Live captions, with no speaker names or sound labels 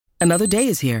Another day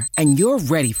is here, and you're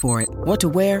ready for it. What to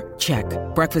wear? Check.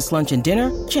 Breakfast, lunch, and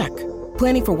dinner? Check.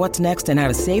 Planning for what's next and how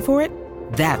to save for it?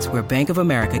 That's where Bank of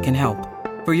America can help.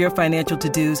 For your financial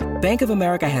to-dos, Bank of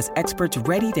America has experts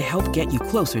ready to help get you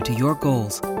closer to your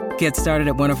goals. Get started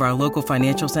at one of our local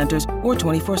financial centers or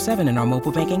 24/7 in our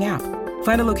mobile banking app.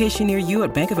 Find a location near you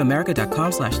at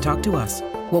bankofamerica.com/talktous.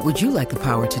 What would you like the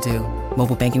power to do?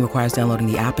 Mobile banking requires downloading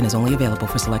the app and is only available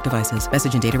for select devices.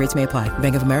 Message and data rates may apply.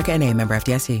 Bank of America N.A., member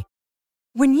FDIC.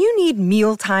 When you need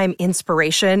mealtime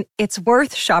inspiration, it's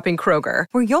worth shopping Kroger,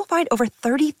 where you'll find over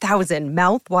 30,000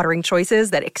 mouth-watering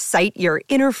choices that excite your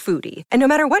inner foodie. And no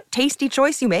matter what tasty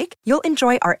choice you make, you'll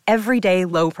enjoy our everyday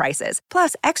low prices,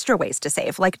 plus extra ways to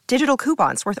save, like digital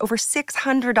coupons worth over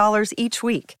 $600 each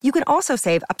week. You can also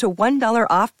save up to $1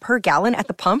 off per gallon at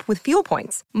the pump with fuel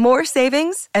points. More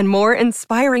savings and more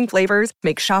inspiring flavors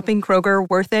make shopping Kroger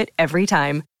worth it every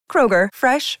time. Kroger,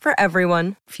 fresh for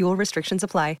everyone. Fuel restrictions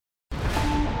apply.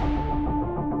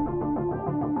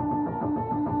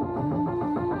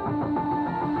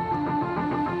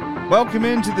 Welcome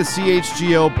into the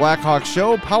CHGO Blackhawks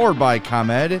show, powered by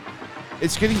ComEd.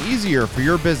 It's getting easier for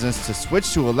your business to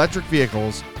switch to electric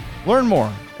vehicles. Learn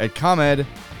more at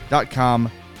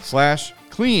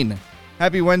ComEd.com/clean.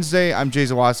 Happy Wednesday. I'm Jay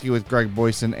Zawoski with Greg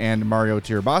Boyson and Mario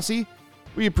Tirabassi.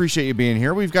 We appreciate you being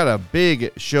here. We've got a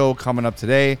big show coming up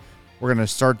today. We're going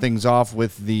to start things off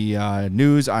with the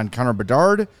news on Connor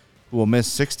Bedard, who will miss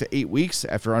 6 to 8 weeks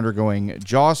after undergoing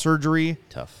jaw surgery.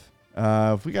 Tough.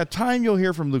 If we got time, you'll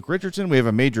hear from Luke Richardson. We have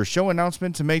a major show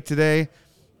announcement to make today.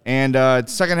 And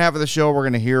second half of the show, we're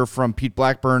going to hear from Pete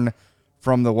Blackburn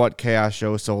from the What Chaos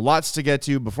Show. So lots to get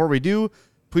to. Before we do,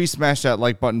 please smash that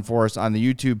like button for us on the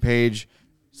YouTube page.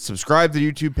 Subscribe to the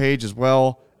YouTube page as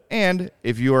well. And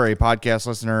if you are a podcast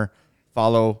listener,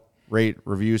 follow, rate,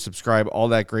 review, subscribe, all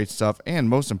that great stuff. And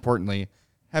most importantly,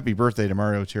 happy birthday to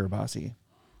Mario Tirabassi.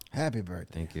 Happy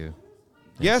birthday. Thank you.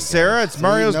 Yes, Sarah, it's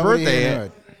Mario's birthday.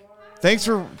 Thanks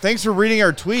for reading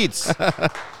our tweets.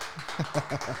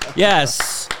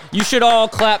 Yes, you should all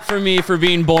clap for me for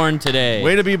being born today.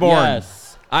 Way to be born.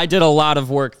 Yes, I did a lot of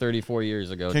work 34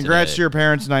 years ago. Congrats today. to your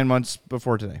parents 9 months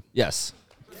before today. Yes.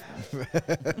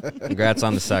 Congrats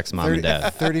on the sex, Mom and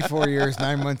Dad. 34 years,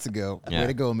 9 months ago. Yeah. Way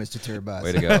to go, Mr. Turbas.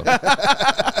 Way to go. Way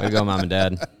to go, Mom and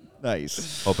Dad.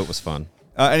 Nice. Hope it was fun.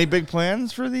 Any big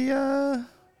plans for the...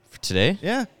 For today?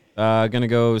 Yeah. Gonna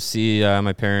go see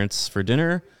my parents for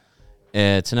dinner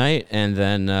tonight, and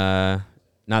then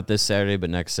not this Saturday, but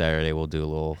next Saturday we'll do a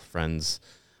little friends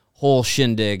whole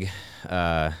shindig.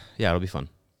 Yeah, it'll be fun.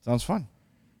 Sounds fun.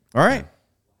 All right.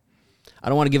 I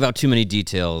don't want to give out too many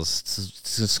details.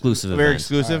 It's exclusive. Very event.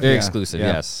 exclusive? Very Yeah. exclusive,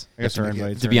 Yeah. yes. I guess our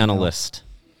invites To be on a list.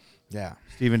 Yeah.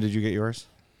 Steven, did you get yours?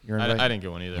 Your invite? I didn't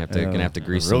get one either. Gonna have to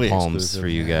grease really some palms exclusive. for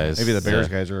you guys. Maybe the Bears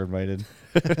guys are invited.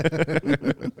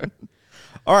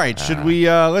 All right. Should we...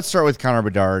 let's start with Connor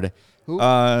Bedard.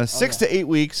 6 to 8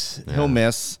 weeks he'll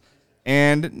miss.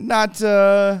 And not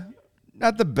the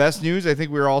best news. I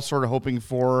think we were all sort of hoping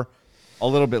for a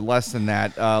little bit less than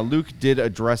that. Luke did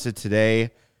address it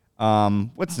today.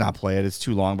 Let's not play it. It's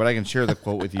too long, but I can share the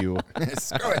quote with you.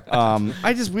 Screw it.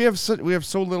 We have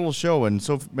so little show and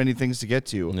so many things to get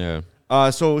to. Yeah.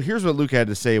 So here's what Luke had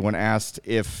to say when asked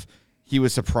if he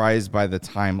was surprised by the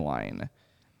timeline.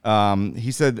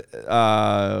 He said,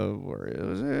 where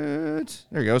is it?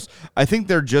 There he goes. I think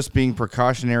they're just being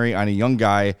precautionary on a young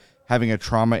guy having a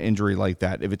trauma injury like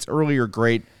that. If it's earlier,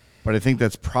 great, but I think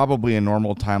that's probably a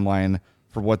normal timeline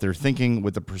for what they're thinking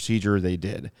with the procedure they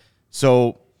did.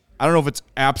 So I don't know if it's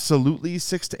absolutely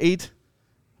 6 to 8,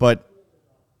 but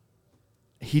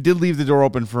he did leave the door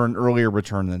open for an earlier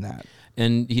return than that.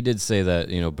 And he did say that,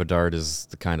 Bedard is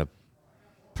the kind of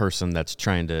person that's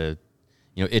trying to,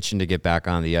 itching to get back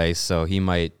on the ice. So he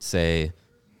might say,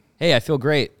 hey, I feel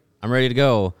great. I'm ready to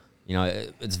go.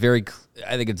 It's I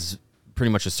think it's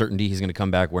pretty much a certainty he's going to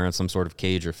come back wearing some sort of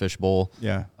cage or fishbowl.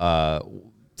 Yeah.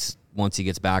 Once he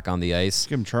gets back on the ice.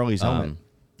 Give him Charlie's helmet.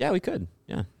 Yeah, we could.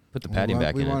 Yeah. Put the padding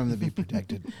back in. We want it. him to be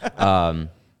protected.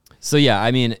 So, yeah,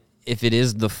 I mean, if it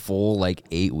is the full,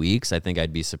 8 weeks, I think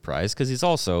I'd be surprised because he's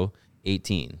also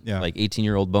 18. Yeah.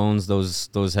 18-year-old bones,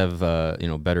 those have,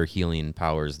 better healing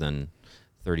powers than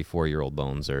 34-year-old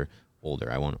bones or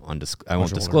older. I won't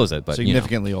disclose it, but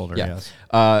significantly older, yeah.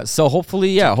 Yes. So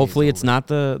hopefully it's not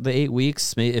the 8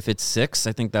 weeks. If it's 6,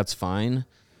 I think that's fine.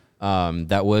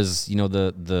 That was,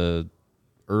 the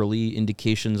early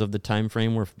indications of the time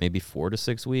frame were maybe 4 to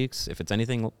 6 weeks. If it's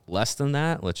anything less than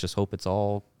that, let's just hope it's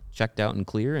all checked out and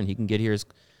clear and he can get here as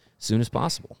soon as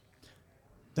possible.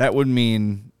 That would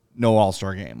mean no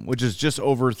All-Star game, which is just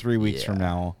over 3 weeks from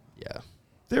now. Yeah.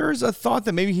 There is a thought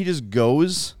that maybe he just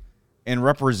goes and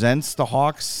represents the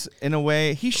Hawks in a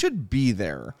way, he should be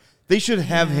there. They should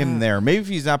have him there. Maybe if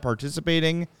he's not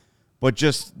participating, but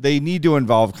just they need to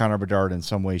involve Connor Bedard in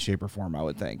some way, shape, or form, I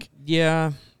would think.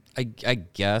 Yeah, I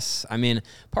guess. I mean,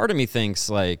 part of me thinks,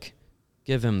 like,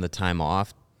 give him the time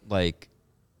off. Like,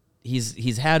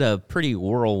 he's had a pretty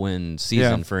whirlwind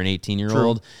season for an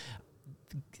 18-year-old.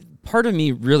 Part of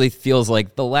me really feels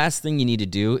like the last thing you need to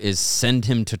do is send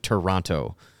him to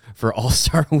Toronto for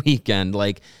All-Star Weekend.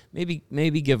 Like,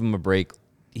 maybe give him a break.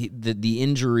 The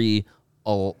injury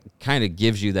kind of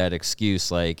gives you that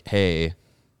excuse, like, hey,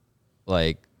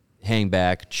 like, hang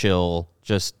back, chill,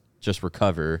 just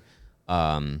recover,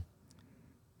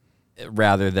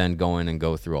 rather than going and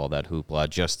go through all that hoopla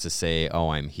just to say, oh,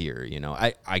 I'm here. You know,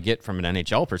 I get from an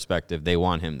NHL perspective, they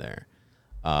want him there.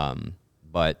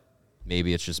 But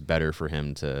maybe it's just better for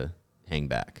him to hang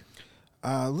back.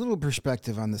 A little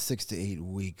perspective on the 6 to 8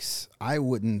 weeks.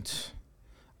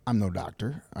 I'm no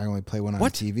doctor. I only play one on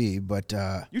TV, but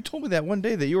You told me that one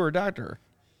day that you were a doctor.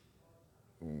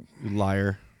 You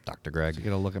liar. Dr. Greg. You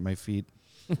got to look at my feet.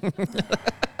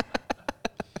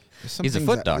 He's a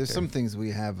foot doctor. There's some things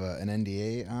we have an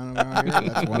NDA on around here.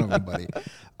 That's one of them, buddy.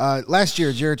 Last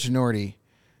year, Jared Chinordi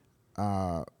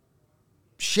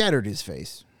shattered his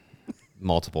face.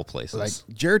 Multiple places.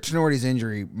 Like, Jared Chinordi's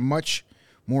injury, much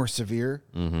more severe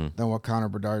than what Connor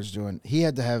Bedard's doing. He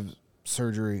had to have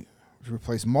surgery to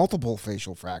replace multiple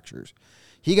facial fractures.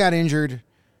 He got injured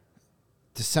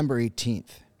December 18th.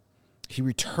 He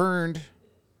returned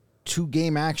to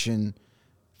game action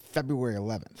February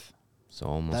 11th. So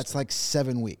almost. That's like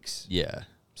 7 weeks. Yeah.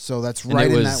 So that's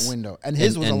right in that window. And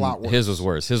his was a lot worse. His was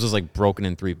worse. His was like broken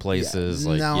in 3 places.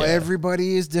 Yeah. Like, now,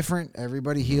 everybody is different.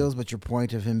 Everybody heals. But your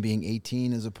point of him being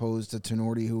 18 as opposed to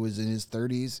Tenorti, who was in his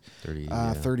 30s,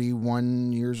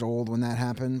 31 years old when that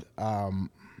happened.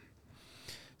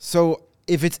 So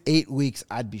if it's 8 weeks,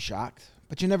 I'd be shocked.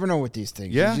 But you never know with these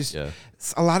things. Yeah.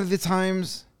 A lot of the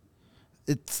times,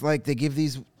 it's like they give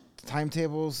these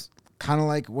timetables kind of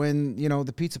like when,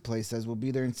 the pizza place says we'll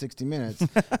be there in 60 minutes,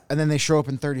 and then they show up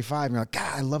in 35, and you're like,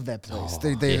 God, I love that place.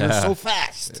 They're so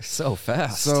fast. They're so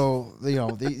fast. So,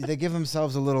 they give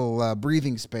themselves a little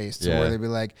breathing space to where they be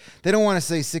like, they don't want to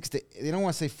say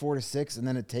 4 to 6, and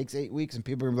then it takes 8 weeks, and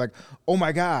people are like, oh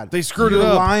my God, they screwed it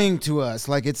up. Lying to us.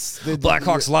 Like, it's the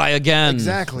Blackhawks lie again.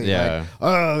 Exactly. Yeah. Like,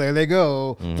 oh, there they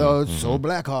go. So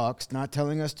Blackhawks not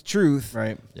telling us the truth.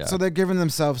 Right. Yeah. So they're giving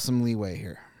themselves some leeway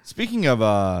here. Speaking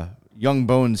of young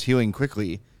bones healing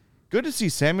quickly, good to see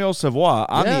Samuel Savoie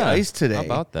on the ice today. How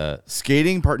about that?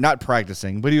 Skating, not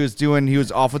practicing, but he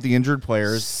was off with the injured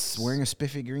players. Wearing a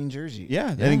spiffy green jersey.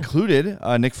 Yeah, that included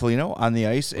Nick Foligno on the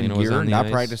ice in gear, not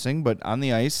practicing, but on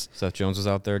the ice. Seth Jones was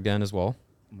out there again as well.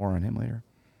 More on him later,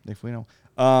 Nick Foligno.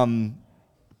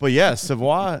 But yeah,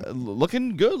 Savoie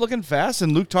looking good, looking fast,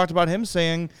 and Luke talked about him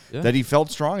saying that he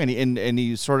felt strong, and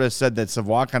he sort of said that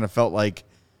Savoie kind of felt like,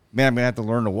 man, I'm going to have to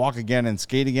learn to walk again and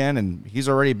skate again, and he's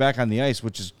already back on the ice,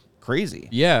 which is crazy.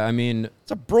 Yeah, I mean,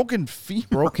 it's a broken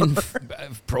femur.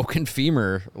 Broken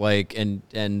femur, like,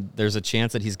 and there's a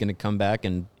chance that he's going to come back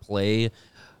and play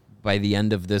by the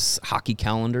end of this hockey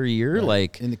calendar year,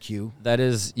 like in the queue. That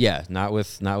is, not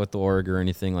with the org or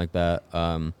anything like that.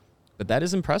 But that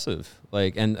is impressive.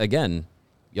 Like, and again,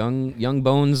 young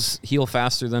bones heal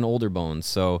faster than older bones,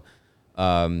 so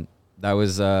that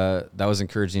was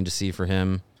encouraging to see for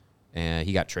him. And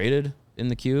he got traded in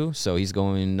the queue, so he's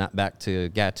going not back to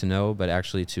Gatineau, but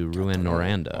actually to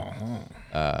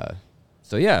Rouyn-Noranda.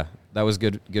 So yeah, that was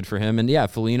good for him. And yeah,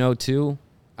 Foligno too,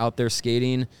 out there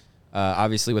skating.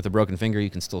 Obviously, with a broken finger, you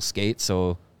can still skate.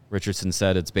 So Richardson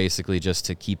said it's basically just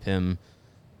to keep him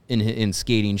in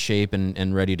skating shape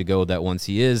and ready to go. That once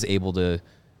he is able to,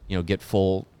 get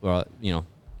full,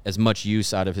 as much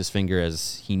use out of his finger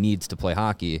as he needs to play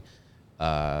hockey,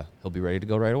 he'll be ready to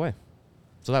go right away.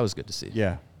 So that was good to see.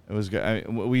 Yeah, it was good. I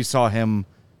mean, we saw him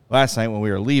last night when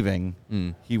we were leaving.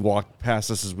 He walked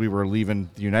past us as we were leaving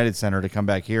the United Center to come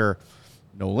back here.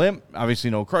 No limp,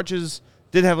 obviously no crutches.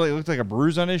 Did have it looked like a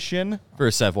bruise on his shin for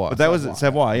a Savoie. But that was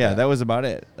Savoie. Yeah, that was about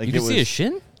it. Like, you could see his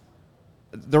shin.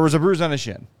 There was a bruise on his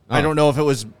shin. I don't know if it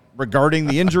was regarding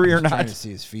the injury or not. Trying to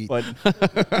see his feet. But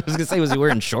I was gonna say, was he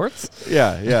wearing shorts?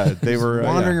 Yeah. They were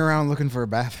wandering around looking for a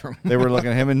bathroom. They were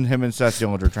looking. Him and Seth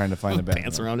Jones were trying to find a bathroom.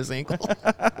 Pants around his ankle.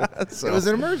 So, it was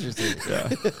an emergency. Yeah.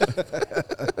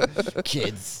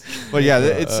 Kids. But yeah,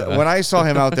 it's when I saw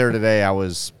him out there today, I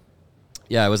was.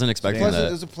 Yeah, I wasn't expecting that.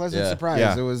 It was a pleasant surprise.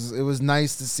 Yeah. It was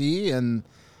nice to see, and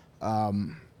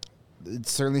it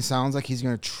certainly sounds like he's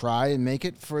going to try and make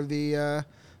it for the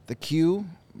Q.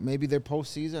 Maybe their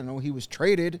postseason. I know he was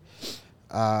traded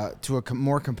to a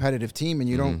more competitive team, and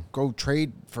you don't go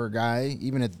trade for a guy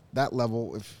even at that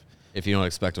level if you don't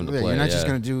expect him to play. You're not just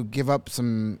going to give up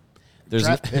some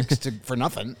draft picks for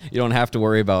nothing. You don't have to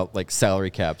worry about like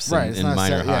salary caps in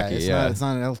minor hockey. It's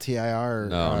not an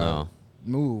LTIR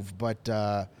move, but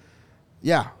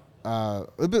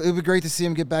it'd be great to see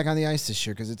him get back on the ice this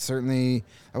year, because that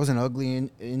was an ugly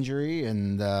injury,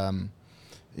 and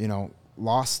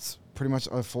lost pretty much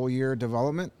a full year of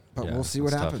development. But we'll see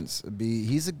what happens.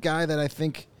 He's a guy that I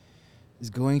think is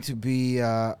going to be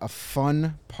a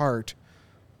fun part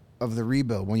of the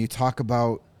rebuild. When you talk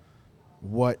about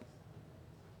what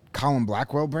Colin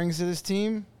Blackwell brings to this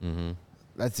team,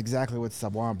 that's exactly what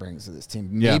Savoie brings to this team.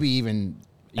 Maybe even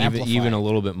a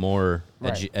little bit more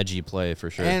edgy play for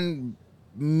sure, and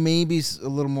maybe a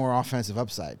little more offensive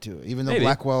upside too. Even though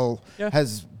Blackwell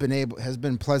has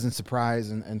been pleasant surprise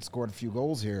and scored a few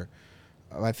goals here,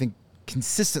 I think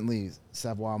consistently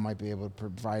Savoie might be able to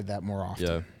provide that more often.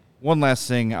 Yeah. One last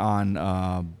thing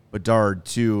on Bedard,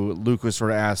 too. Luke was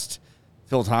sort of asked,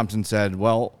 Phil Thompson said,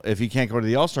 well, if he can't go to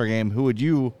the All-Star game, who would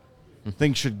you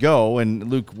think should go? And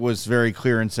Luke was very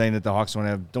clear in saying that the Hawks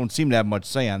don't seem to have much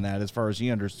say on that as far as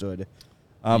he understood.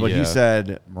 But he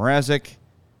said Mrazek,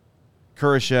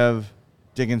 Kurashev,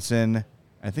 Dickinson.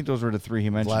 I think those were the three he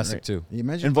mentioned. Vlasic, right? too. You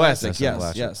mentioned Vlasic,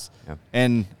 yes. Yeah.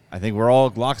 And I think we're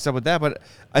all locked up with that. But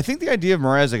I think the idea of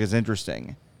Mrazek is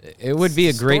interesting. It would be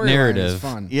a great narrative.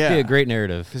 Fun. Yeah. It'd be a great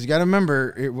narrative. Because you got to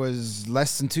remember, it was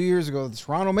less than 2 years ago, the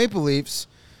Toronto Maple Leafs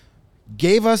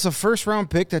gave us a first-round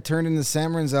pick that turned into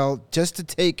Sam Renzel just to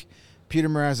take Peter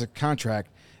Mrazek's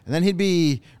contract. And then he'd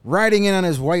be riding in on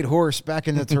his white horse back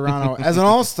into Toronto as an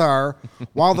all-star,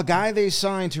 while the guy they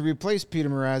signed to replace Peter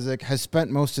Mrazek has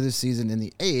spent most of this season in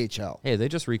the AHL. Hey, they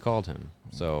just recalled him.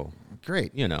 So,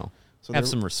 great. Have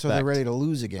some respect. So they're ready to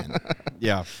lose again.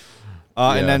 Yeah.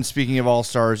 And then speaking of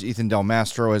all-stars, Ethan Del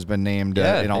Mastro has been named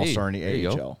an all-star in the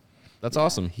AHL. That's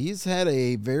awesome. He's had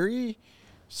a very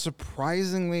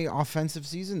surprisingly offensive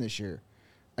season this year.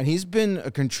 And he's been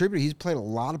a contributor. He's played a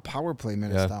lot of power play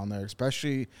minutes down there,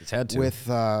 especially with,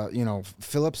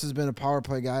 Phillips has been a power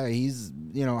play guy. He's,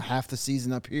 half the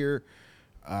season up here.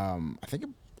 I think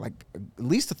at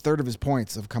least a third of his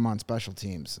points have come on special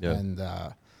teams. Yeah.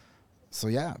 And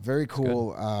very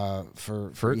cool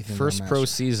for Ethan. First pro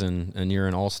season, and you're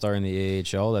an all-star in the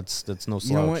AHL. That's no slouch.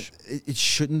 You know what? It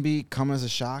shouldn't come as a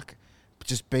shock,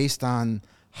 just based on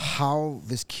how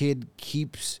this kid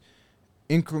keeps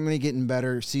incrementally getting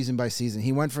better season by season.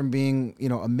 He went from being,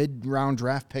 a mid-round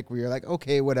draft pick where you're like,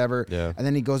 okay, whatever. Yeah. And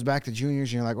then he goes back to juniors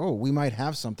and you're like, oh, we might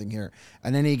have something here.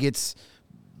 And then he gets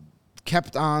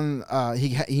kept on.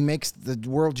 He makes the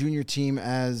World Junior team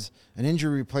as an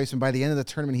injury replacement. By the end of the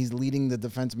tournament, he's leading the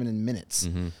defenseman in minutes.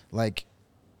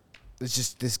 It's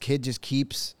just, this kid just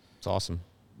keeps. It's awesome.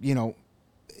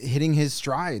 Hitting his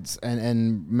strides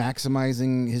and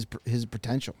maximizing his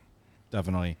potential.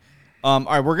 Definitely. All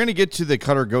right, we're going to get to the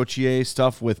Cutter Gauthier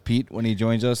stuff with Pete when he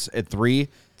joins us at 3.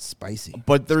 Spicy.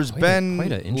 But there's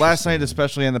been, last night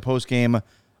especially on the postgame,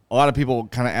 a lot of people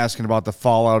kind of asking about the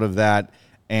fallout of that,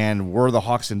 and were the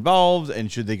Hawks involved,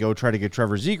 and should they go try to get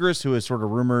Trevor Zegras, who is sort of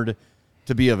rumored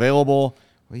to be available.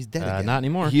 Well, he's dead again. Not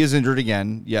anymore. He is injured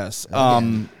again, yes.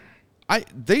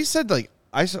 They said,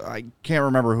 I can't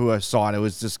remember who I saw it. It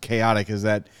was just chaotic as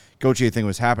that Gauthier thing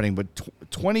was happening, but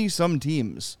 20-some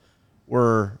teams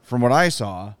were, from what I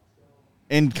saw,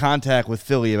 in contact with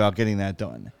Philly about getting that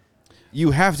done.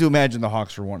 You have to imagine the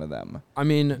Hawks were one of them. I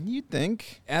mean, you'd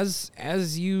think as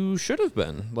you should have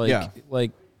been.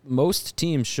 Like most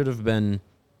teams should have been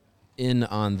in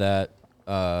on that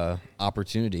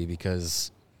opportunity,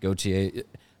 because Gauthier.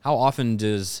 How often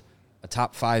does a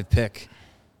top 5 pick,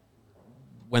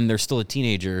 when they're still a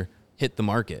teenager, hit the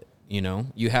market?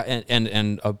 You have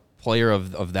and a player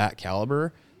of that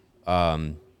caliber.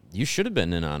 You should have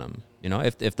been in on him.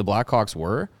 If the Blackhawks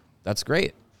were, that's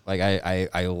great. Like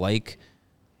I like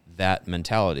that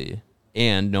mentality,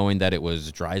 and knowing that it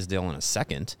was Drysdale in a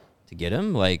second to get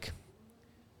him. I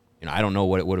don't know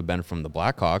what it would have been from the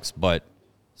Blackhawks, but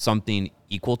something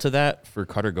equal to that for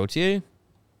Cutter Gauthier,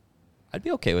 I'd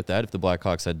be okay with that if the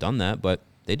Blackhawks had done that, but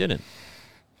they didn't.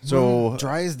 So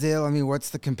Drysdale, what's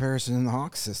the comparison in the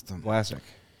Hawks system? Vlasic.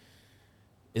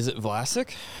 Is it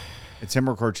Vlasic? It's him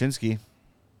or Korchinski.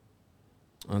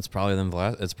 Well, it's probably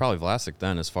Vlasic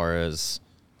then, as far as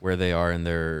where they are in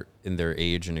their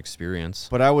age and experience.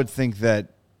 But I would think that,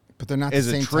 but they're not as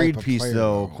the same a trade type of piece, player,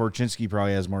 though. Korchinski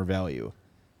probably has more value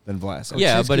than Vlasic.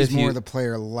 Yeah, but if more the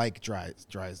player like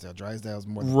Drysdale. Drysdale's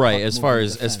more the right as far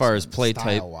as play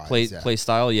type, play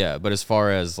style. Yeah, but as far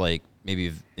as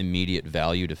maybe immediate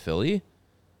value to Philly,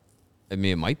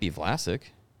 it might be Vlasic.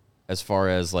 as far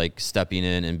as like stepping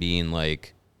in and being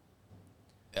like,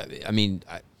 I mean,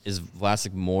 is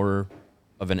Vlasic more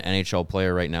of an NHL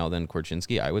player right now than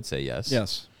Korchinski? I would say yes.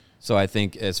 Yes. So I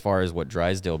think as far as what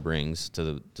Drysdale brings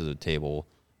to the table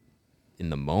in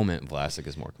the moment, Vlasic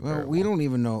is more comparable. Well, we don't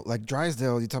even know. Like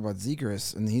Drysdale, you talk about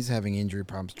Zegras, and he's having injury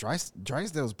problems.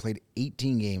 Drysdale's played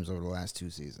 18 games over the last 2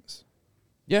 seasons.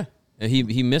 Yeah. And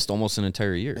he missed almost an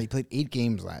entire year. He played 8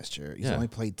 games last year. He's only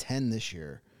played 10 this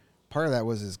year. Part of that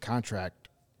was his contract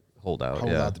Hold out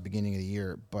at the beginning of the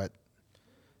year, but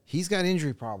he's got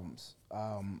injury problems.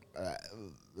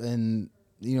 And,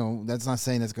 you know, that's not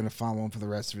saying that's going to follow him for the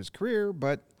rest of his career,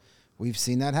 but we've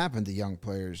seen that happen to young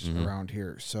players around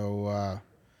here. So,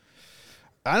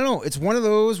 I don't know. It's one of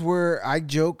those where I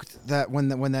joked that when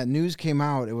that news came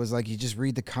out, it was like you just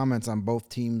read the comments on both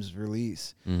teams'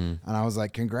 release. And I was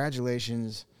like,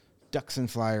 congratulations, Ducks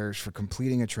and Flyers, for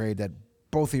completing a trade that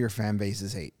both of your fan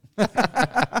bases hate.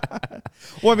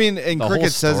 Well, I mean, and the Cricket whole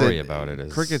says story it. about it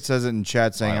is Cricket says it in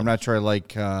chat saying, wild. "I'm not sure I like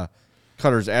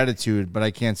Cutter's attitude, but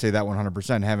I can't say that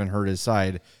 100%. Haven't heard his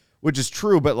side," which is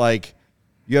true. But like,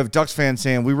 you have Ducks fans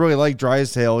saying, "We really like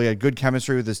Drysdale. He had good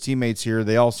chemistry with his teammates here.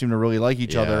 They all seem to really like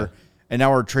each other." And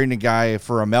now we're trading a guy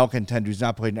for a malcontent who's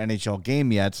not played an NHL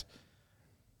game yet.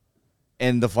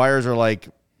 And the Flyers are like,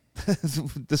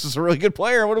 this is a really good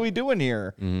player. What are we doing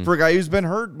here? For a guy who's been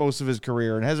hurt most of his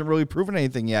career and hasn't really proven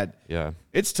anything yet. Yeah.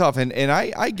 It's tough. And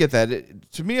I get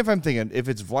that. To me, if I'm thinking, if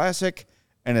it's Vlasic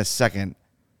and a second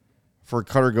for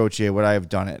Cutter Gauthier, would I have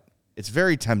done it? It's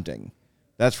very tempting.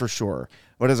 That's for sure.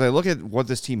 But as I look at what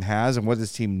this team has and what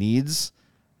this team needs,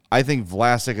 I think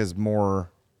Vlasic is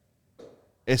more,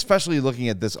 especially looking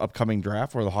at this upcoming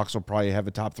draft where the Hawks will probably have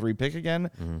a top 3 pick again,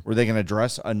 where they can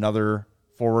address another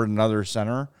forward, another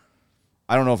center.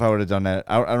 I don't know if I would have done that.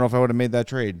 I don't know if I would have made that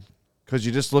trade, because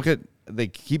you just look at, they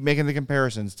keep making the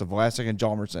comparisons to Vlasic and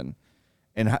Hjalmarsson,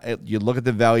 and you look at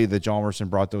the value that Hjalmarsson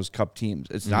brought those Cup teams.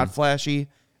 It's not flashy.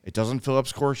 It doesn't fill up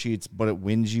score sheets, but it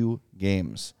wins you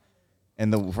games.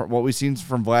 And what we've seen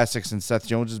from Vlasic since Seth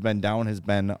Jones has been down has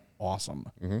been awesome.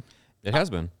 It has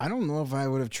been. I don't know if I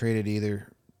would have traded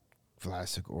either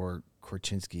Vlasic or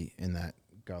Korchinski in that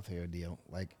Gauthier deal.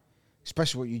 Like,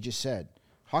 especially what you just said.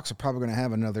 Hawks are probably going to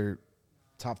have another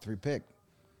top 3 pick.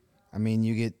 I mean,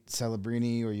 you get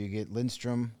Celebrini or you get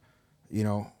Lindstrom. You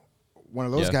know, one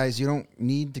of those guys, you don't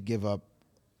need to give up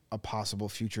a possible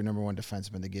future number 1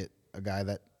 defenseman to get a guy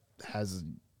that has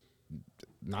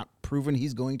not proven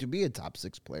he's going to be a top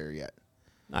 6 player yet.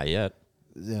 Not yet,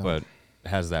 but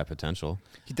has that potential.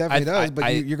 He definitely does,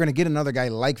 but you're going to get another guy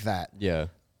like that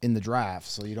in the draft,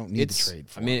 so you don't need to trade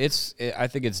for him. I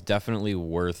think it's definitely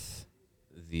worth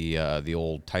the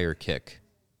old tire kick,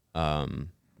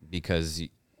 because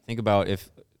think about if,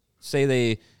 say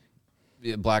the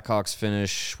Blackhawks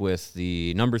finish with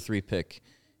the number 3 pick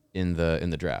in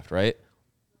the draft, right?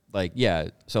 Like,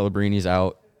 Celebrini's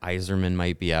out, Yzerman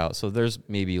might be out, so there's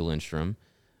maybe Lindstrom.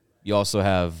 You also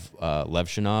have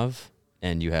Levshinov,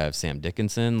 and you have Sam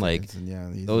Dickinson. Like,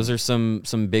 those are some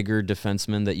bigger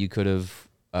defensemen that you could have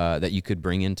that you could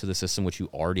bring into the system, which you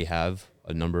already have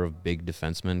a number of big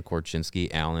defensemen: Korchinski,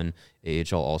 Allen,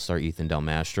 AHL All-Star Ethan Del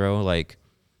Mastro. Like,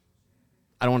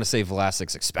 I don't want to say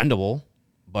Vlasic's expendable,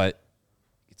 but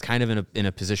it's kind of in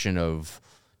a position of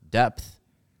depth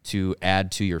to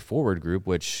add to your forward group,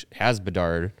 which has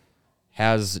Bedard,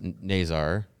 has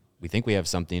Nazar. We think we have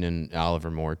something in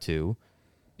Oliver Moore too.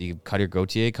 The Cutter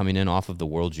Gauthier coming in off of the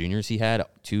World Juniors, he had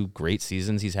 2 great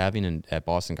seasons he's having at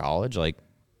Boston College. Like,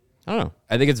 I don't know.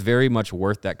 I think it's very much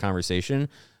worth that conversation,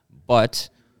 but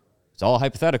it's all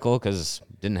hypothetical because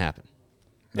it didn't happen.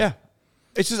 Yeah.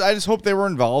 It's just, I just hope they were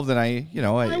involved, and I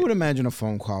would imagine a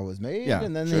phone call was made,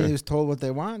 and then he was told what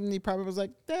they want, and he probably was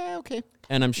like, okay.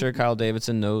 And I'm sure Kyle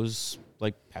Davidson knows,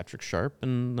 like, Patrick Sharp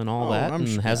and all that, and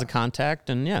has a contact,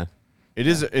 and It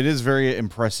is very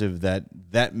impressive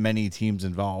that many teams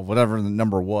involved, whatever the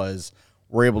number was,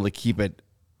 were able to keep it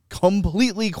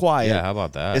completely quiet. Yeah, how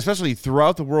about that? Especially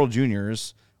throughout the World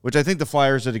Juniors, which I think the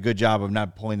Flyers did a good job of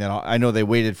not pulling that off. I know they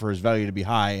waited for his value to be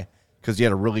high because he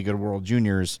had a really good World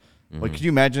Juniors. Like, could you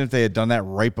imagine if they had done that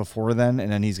right before then,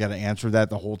 and then he's got to answer that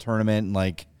the whole tournament? And,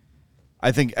 like,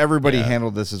 I think everybody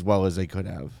handled this as well as they could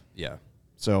have. Yeah.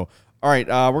 So, all right,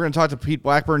 we're going to talk to Pete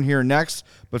Blackburn here next.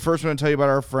 But first, we're going to tell you about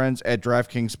our friends at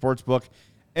DraftKings Sportsbook,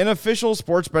 an official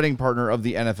sports betting partner of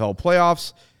the NFL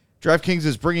playoffs. DraftKings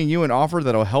is bringing you an offer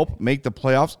that will help make the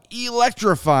playoffs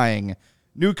electrifying.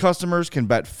 New customers can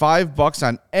bet $5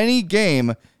 on any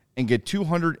game and get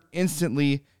 $200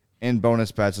 instantly in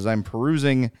bonus bets. As I'm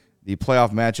perusing the playoff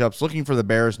matchups, looking for the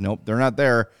Bears. Nope, they're not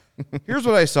there. Here's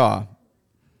what I saw.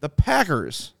 The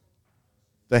Packers,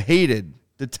 the hated,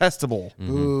 detestable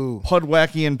Ooh.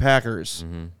 Pudwackian Packers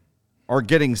are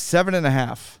getting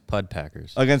 7.5 Pud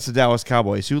Packers. against the Dallas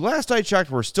Cowboys, who last I checked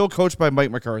were still coached by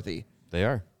Mike McCarthy. They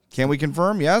are. Can we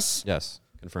confirm? Yes? Yes,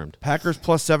 confirmed. Packers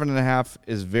plus 7.5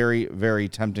 is very, very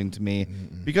tempting to me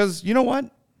because you know what?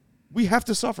 We have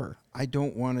to suffer. I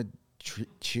don't want to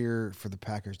cheer for the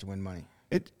Packers to win money.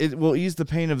 It will ease the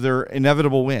pain of their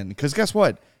inevitable win because guess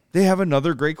what? They have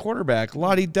another great quarterback.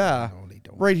 La-di-da. No, they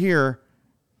don't. Right here.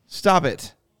 Stop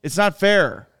it. It's not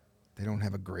fair. They don't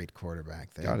have a great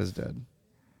quarterback. God is dead.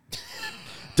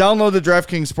 Download the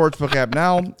DraftKings Sportsbook app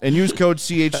now and use code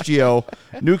CHGO.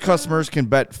 New customers can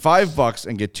bet $5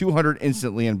 and get $200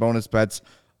 instantly in bonus bets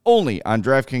only on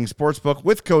DraftKings Sportsbook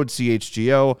with code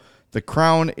CHGO. The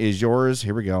crown is yours.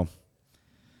 Here we go.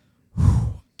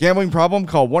 Gambling problem?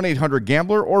 Call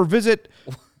 1-800-GAMBLER or visit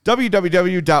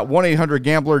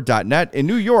www.1800gambler.net. In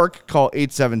New York, call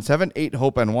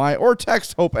 877-8-HOPE-NY or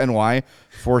text HOPE-NY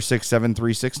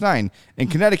 467-369. In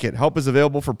Connecticut, help is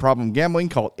available for problem gambling.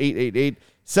 Call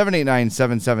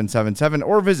 888-789-7777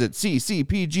 or visit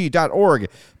ccpg.org.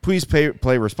 Please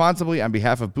play responsibly on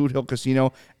behalf of Boot Hill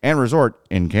Casino and Resort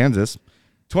in Kansas.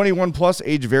 21 plus,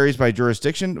 age varies by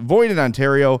jurisdiction. Void in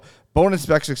Ontario. Bonus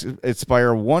specs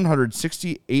expire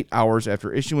 168 hours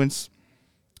after issuance.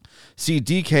 See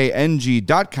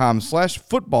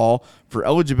dkng.com/football for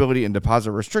eligibility and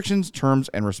deposit restrictions, terms,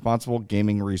 and responsible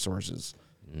gaming resources.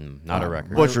 Not a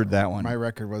record. Butchered that one. My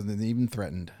record wasn't even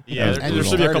threatened. Yeah, And there it should be a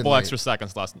started couple late. extra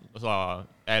seconds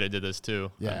added to this,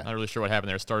 too. Yeah. I'm not really sure what happened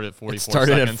there. It started at 44 It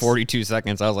started seconds. at 42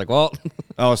 seconds. I was like, well,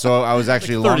 Oh, so I was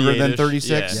actually Like longer than 38-ish.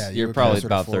 36? Yeah. You you're were probably closer to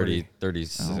about 40.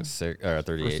 36, or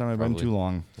 38. First time I've been probably. too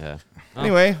long. Yeah.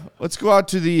 Anyway, let's go out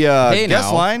to the Hey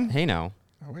guest now. line. Hey now.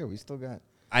 Oh, wait, we still got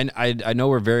I know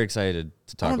we're very excited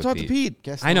to I talk want with to talk to Pete.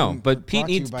 guest I know, line but Pete brought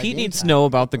to you needs by Pete Game needs to Time. know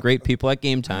about the great people at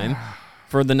Game Time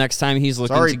for the next time he's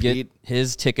looking Sorry, to get Pete.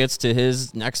 his tickets to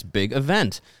his next big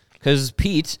event. Because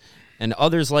Pete and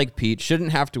others like Pete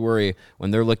shouldn't have to worry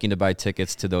when they're looking to buy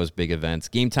tickets to those big events.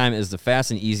 Game Time is the fast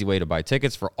and easy way to buy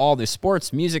tickets for all the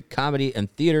sports, music, comedy,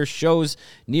 and theater shows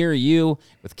near you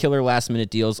with killer last-minute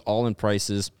deals, all-in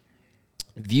prices,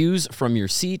 views from your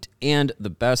seat, and the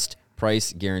best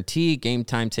price guarantee. Game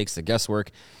Time takes the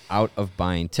guesswork out of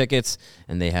buying tickets,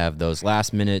 and they have those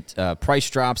last-minute price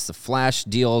drops, the flash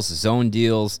deals, zone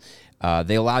deals.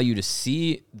 They allow you to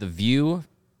see the view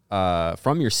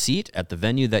from your seat at the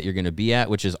venue that you're going to be at,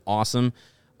 which is awesome.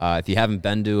 If you haven't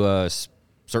been to a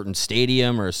certain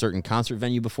stadium or a certain concert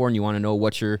venue before and you want to know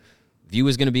what your view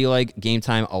is going to be like, Game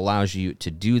Time allows you to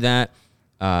do that.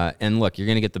 And look, you're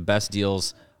going to get the best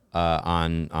deals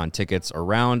on tickets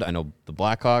around. I know the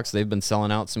Blackhawks, they've been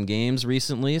selling out some games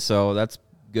recently, so that's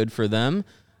good for them.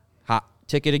 Hot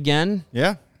ticket again.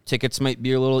 Yeah. Tickets might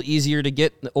be a little easier to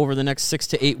get over the next 6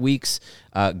 to 8 weeks.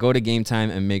 Go to Game Time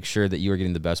and make sure that you are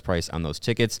getting the best price on those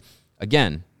tickets.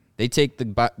 Again, they take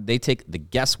the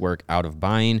guesswork out of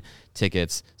buying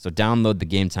tickets. So download the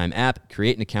Game Time app,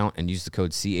 create an account, and use the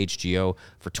code CHGO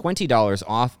for $20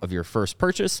 off of your first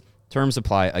purchase. Terms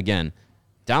apply. Again,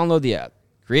 download the app,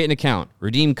 create an account,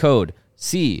 redeem code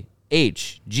CHGO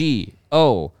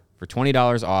for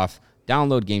 $20 off.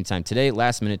 Download Game Time today.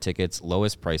 Last minute tickets,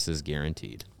 lowest prices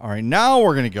guaranteed. All right, now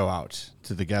we're going to go out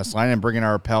to the guest line and bring in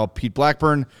our pal Pete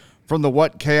Blackburn from the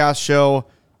What Chaos Show.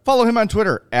 Follow him on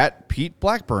Twitter at Pete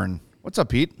Blackburn. What's up,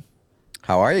 Pete?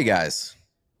 How are you guys?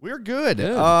 We're good.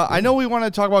 Good. I know we want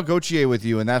to talk about Gauthier with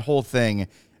you and that whole thing.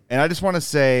 And I just want to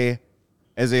say,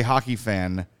 as a hockey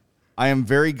fan, I am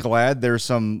very glad there's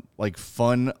some like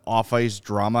fun off-ice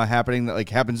drama happening that like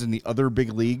happens in the other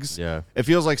big leagues. Yeah. It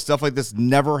feels like stuff like this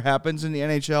never happens in the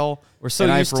NHL. We're so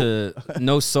And used to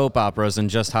no soap operas and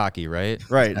just hockey, right?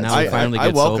 Right. And now we finally I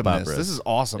get welcome soap this. operas. This is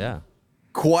awesome. Yeah.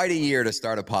 Quite a year to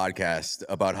start a podcast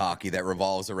about hockey that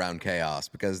revolves around chaos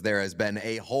because there has been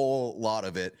a whole lot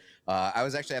of it. I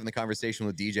was actually having the conversation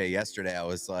with DJ yesterday. I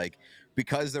was like,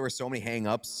 because there were so many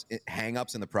hang-ups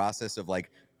in the process of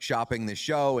like shopping the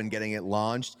show and getting it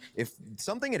launched. If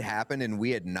something had happened and we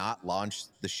had not launched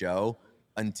the show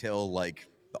until like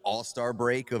the All-Star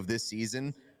break of this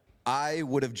season, I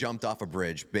would have jumped off a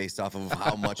bridge based off of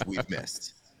how much we've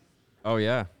missed. Oh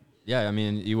yeah. Yeah, I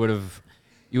mean, you would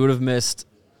have missed,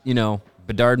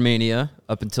 Bedard mania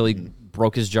up until he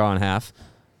broke his jaw in half.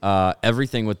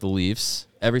 Everything with the Leafs,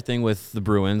 everything with the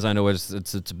Bruins. I know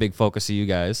it's a big focus of you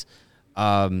guys.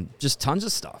 Just tons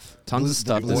of stuff. This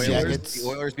The year.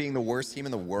 Oilers being the worst team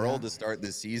in the world to start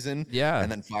this season. Yeah. And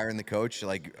then firing the coach,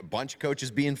 like a bunch of coaches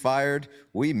being fired.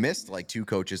 We missed like 2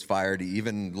 coaches fired,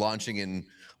 even launching in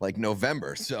like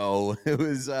November. So it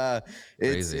was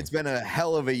Crazy. it's been a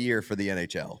hell of a year for the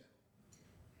NHL.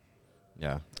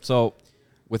 Yeah. So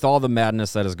with all the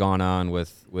madness that has gone on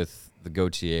with the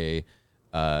Gauthier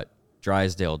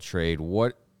Drysdale trade,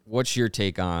 what's your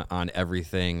take on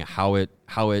everything? How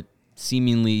it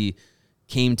seemingly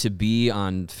came to be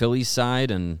on Philly's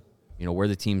side, and where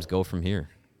the teams go from here?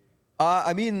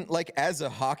 I mean, like, as a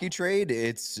hockey trade,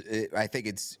 I think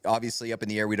it's obviously up in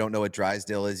the air. We don't know what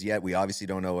Drysdale is yet. We obviously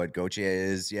don't know what Gauthier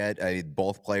is yet.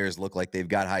 Both players look like they've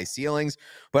got high ceilings,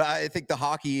 but I think the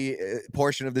hockey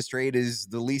portion of this trade is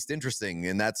the least interesting,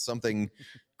 and that's something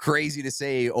crazy to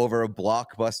say over a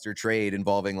blockbuster trade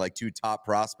involving like two top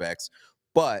prospects.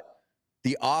 But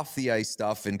the off the ice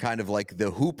stuff and kind of like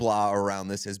the hoopla around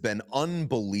this has been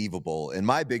unbelievable. And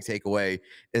my big takeaway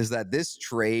is that this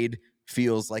trade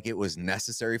feels like it was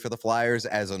necessary for the Flyers,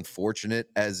 as unfortunate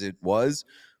as it was,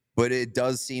 but it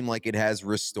does seem like it has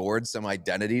restored some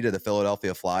identity to the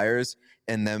Philadelphia Flyers,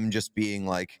 and them just being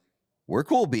like, we're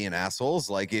cool being assholes.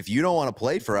 Like, if you don't want to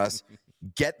play for us,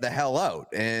 get the hell out.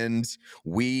 And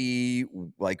we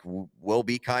will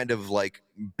be kind of like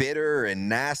bitter and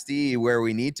nasty where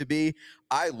we need to be.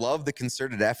 I love the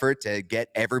concerted effort to get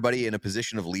everybody in a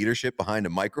position of leadership behind a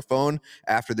microphone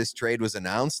after this trade was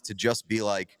announced, to just be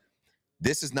like,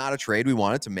 this is not a trade we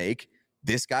wanted to make.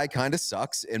 This guy kind of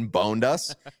sucks and boned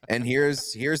us. And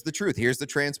here's the truth. Here's the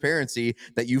transparency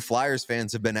that you Flyers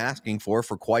fans have been asking for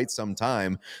quite some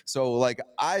time. So, like,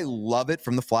 I love it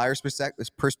from the Flyers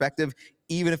perspective,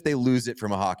 even if they lose it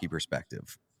from a hockey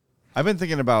perspective. I've been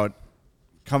thinking about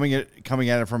coming at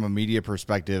it from a media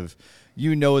perspective.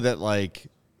 That, like,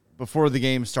 before the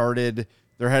game started,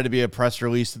 there had to be a press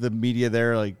release to the media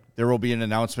there. Like, there will be an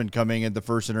announcement coming at the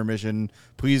first intermission.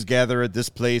 Please gather at this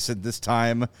place at this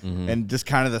time. Mm-hmm. And just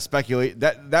kind of the speculate.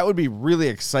 That would be really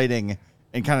exciting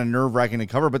and kind of nerve-wracking to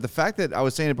cover. But the fact that, I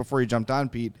was saying it before you jumped on,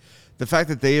 Pete, the fact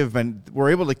that were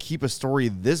able to keep a story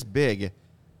this big,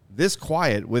 this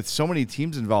quiet, with so many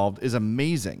teams involved is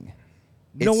amazing.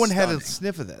 No one had a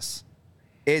sniff of this.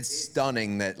 It's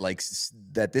stunning that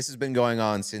that this has been going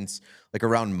on since like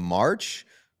around March,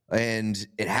 and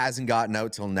it hasn't gotten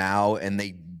out till now. And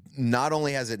not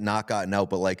only has it not gotten out,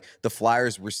 but like the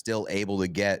Flyers were still able to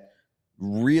get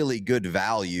really good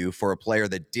value for a player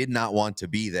that did not want to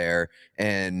be there.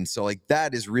 And so, like,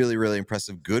 that is really, really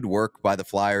impressive. Good work by the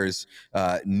Flyers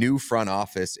new front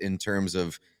office in terms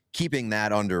of keeping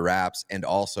that under wraps and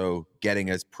also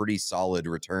getting a pretty solid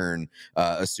return,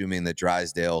 assuming that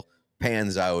Drysdale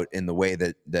pans out in the way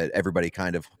that everybody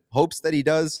kind of hopes that he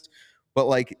does. But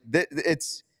like,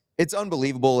 it's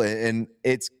unbelievable, and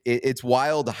it's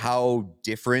wild how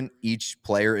different each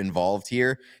player involved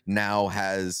here now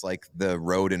has like the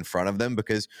road in front of them,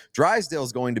 because Drysdale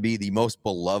is going to be the most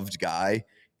beloved guy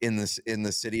in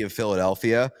the city of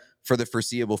Philadelphia for the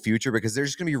foreseeable future, because they're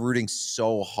just going to be rooting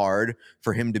so hard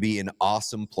for him to be an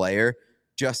awesome player,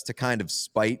 just to kind of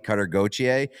spite Cutter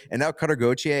Gauthier. And now Cutter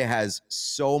Gauthier has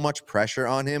so much pressure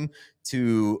on him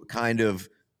to kind of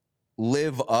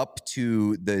live up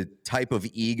to the type of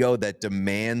ego that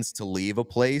demands to leave a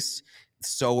place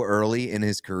so early in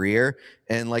his career.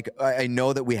 And like, I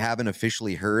know that we haven't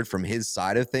officially heard from his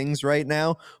side of things right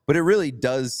now, but it really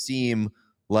does seem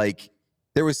like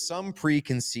there was some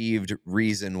preconceived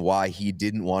reason why he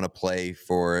didn't want to play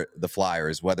for the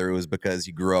Flyers, whether it was because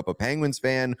he grew up a Penguins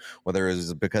fan, whether it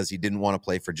was because he didn't want to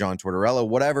play for John Tortorella,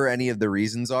 whatever any of the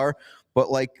reasons are.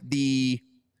 But like,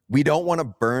 we don't want to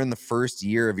burn the first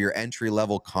year of your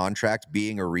entry-level contract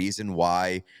being a reason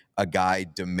why a guy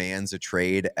demands a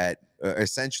trade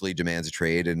essentially demands a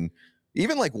trade, and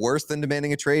even like worse than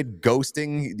demanding a trade,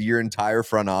 ghosting your entire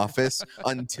front office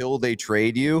until they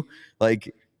trade you.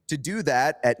 Like, to do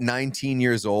that at 19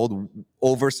 years old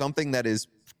over something that is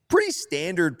pretty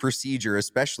standard procedure,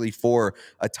 especially for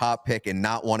a top pick, and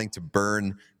not wanting to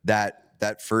burn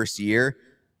that first year,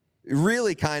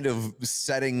 really kind of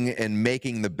setting and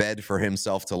making the bed for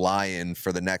himself to lie in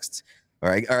for the next,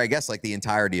 or I guess like the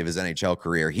entirety of his NHL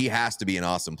career. He has to be an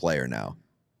awesome player now.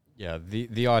 Yeah,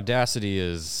 the audacity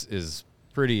is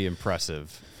pretty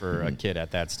impressive for a kid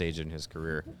at that stage in his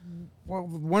career. Well,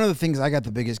 one of the things I got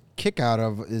the biggest kick out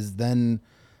of is then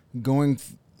going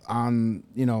on,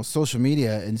 social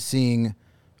media and seeing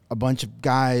a bunch of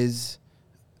guys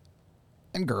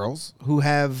and girls who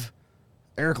have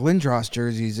Eric Lindros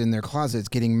jerseys in their closets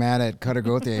getting mad at Cutter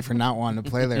Gauthier for not wanting to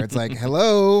play there. It's like,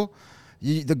 hello,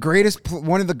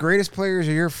 one of the greatest players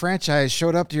of your franchise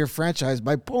showed up to your franchise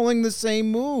by pulling the same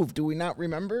move. Do we not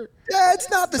remember? Yeah, it's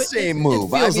not the same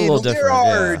move. It feels a little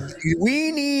different.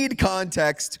 We need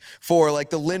context for like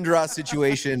the Lindros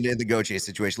situation and the Gauthier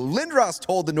situation. Lindros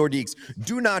told the Nordiques,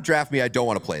 "Do not draft me. I don't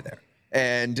want to play there."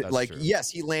 And that's true. Yes,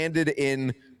 he landed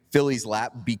in Philly's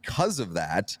lap because of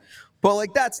that. But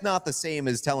like that's not the same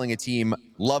as telling a team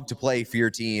love to play for your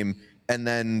team, and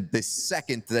then the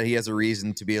second that he has a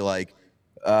reason to be like,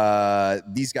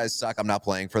 these guys suck, I'm not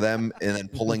playing for them, and then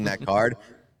pulling that card,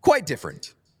 quite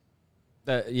different.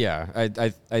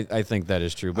 I think that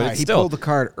is true, but it's he still pulled the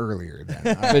card earlier.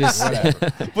 Then, but it's,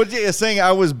 whatever. But yeah, saying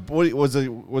I was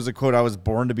a quote. I was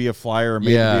born to be a Flyer, or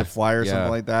made to be a Flyer, something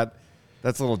like that.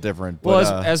 That's a little different. Well,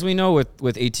 But, as we know with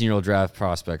 18-year-old draft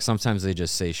prospects, sometimes they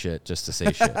just say shit just to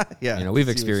say shit. Yeah, we've see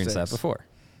what experienced that sticks. But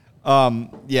I'm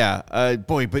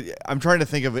trying to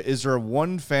think of it. Is there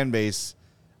one fan base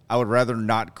I would rather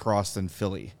not cross than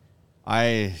Philly?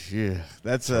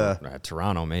 That's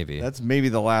Toronto, maybe. That's maybe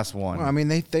the last one. Well, I mean,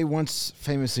 they once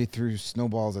famously threw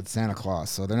snowballs at Santa Claus,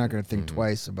 so they're not going to think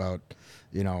twice about,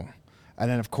 And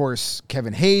then, of course,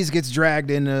 Kevin Hayes gets dragged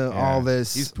into all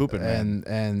this. He's pooping, man.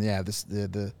 And this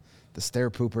the stair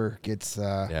pooper gets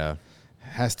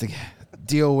has to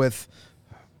deal with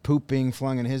poop being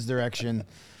flung in his direction.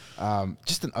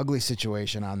 Just an ugly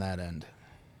situation on that end.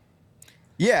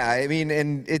 Yeah, I mean,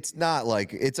 and it's not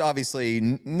like it's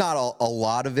obviously not a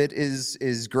lot of it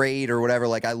is great or whatever.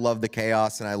 Like I love the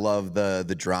chaos and I love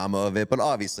the drama of it, but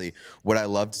obviously would I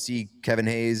love to see Kevin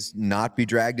Hayes not be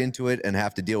dragged into it and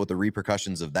have to deal with the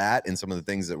repercussions of that and some of the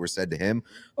things that were said to him?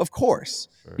 Of course,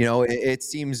 sure. It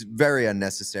seems very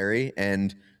unnecessary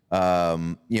and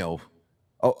kind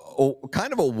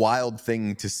of a wild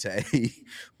thing to say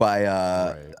by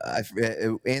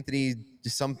Anthony.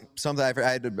 Something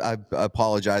I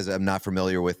apologize. I'm not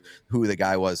familiar with who the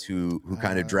guy was who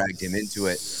kind of dragged him into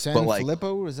it. But like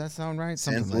Filippo, does that sound right?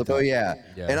 San Filippo, like yeah.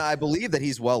 And I believe that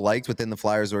he's well liked within the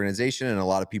Flyers organization, and a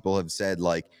lot of people have said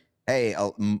like, hey, a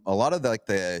lot of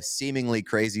the seemingly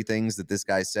crazy things that this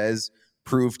guy says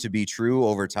prove to be true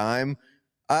over time.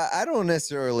 I don't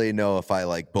necessarily know if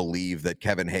I believe that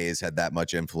Kevin Hayes had that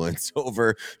much influence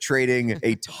over trading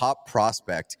a top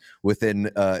prospect within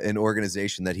an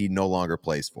organization that he no longer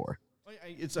plays for.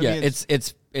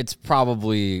 It's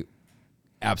probably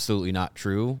absolutely not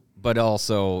true, but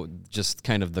also just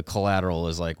kind of the collateral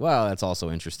is like, well, that's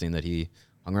also interesting that he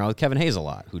hung around with Kevin Hayes a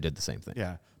lot, who did the same thing.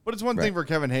 Yeah, but it's one thing for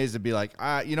Kevin Hayes to be like,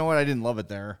 you know what, I didn't love it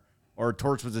there, or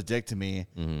Torch was a dick to me.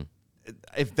 Mm-hmm.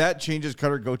 If that changes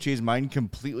Cutter Gauthier's mind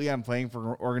completely on playing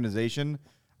for an organization,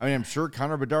 I mean, I'm sure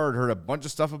Connor Bedard heard a bunch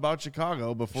of stuff about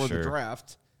Chicago before the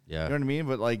draft. Yeah, you know what I mean.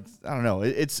 But I don't know.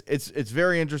 It's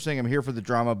very interesting. I'm here for the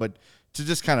drama, but to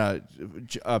just kind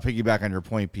of piggyback on your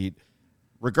point, Pete.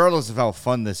 Regardless of how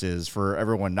fun this is for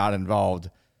everyone not involved,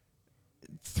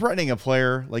 threatening a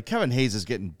player like Kevin Hayes is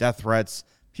getting death threats.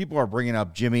 People are bringing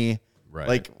up Jimmy.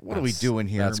 Right. What are we doing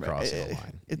here? That's crossing the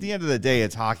line. At the end of the day,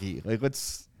 it's hockey.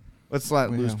 Let's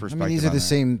not lose perspective. I mean, these are the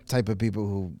same type of people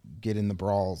who get in the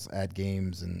brawls at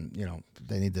games, and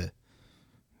they need to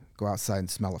go outside and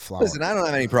smell a flower. Listen, I don't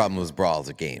have any problem with brawls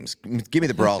at games. Give me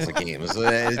the brawls at games.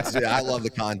 I love the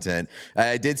content.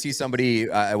 I did see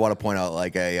somebody. I want to point out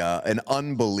an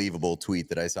unbelievable tweet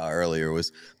that I saw earlier.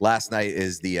 Was last night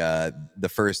is the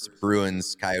first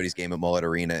Bruins Coyotes game at Mullet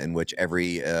Arena in which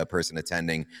every person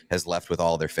attending has left with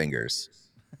all their fingers.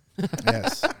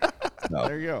 Yes. So,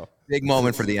 there you go. Big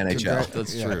moment for the NHL.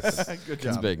 That's true. Good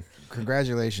job. It's big.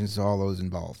 Congratulations to all those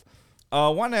involved. I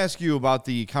want to ask you about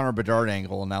the Connor Bedard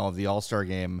angle now of the All-Star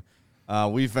game.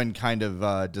 We've been kind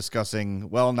of discussing,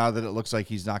 well, now that it looks like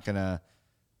he's not going to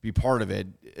be part of it.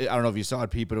 I don't know if you saw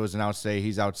it, Pete, but it was announced today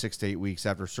he's out 6 to 8 weeks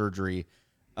after surgery.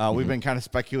 We've been kind of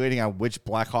speculating on which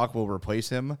Blackhawk will replace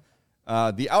him.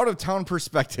 The out-of-town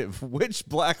perspective, which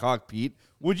Blackhawk, Pete,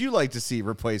 would you like to see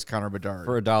replace Connor Bedard?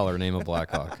 For $1, name a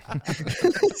Blackhawk.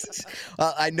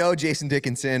 I know Jason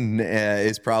Dickinson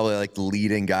is probably the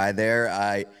leading guy there.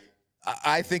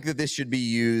 I think that this should be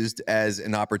used as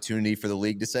an opportunity for the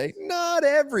league to say not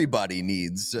everybody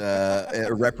needs a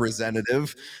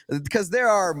representative, because there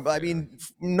are, I mean,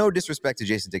 no disrespect to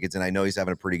Jason Dickinson. I know he's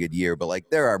having a pretty good year,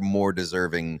 but there are more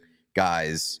deserving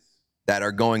guys that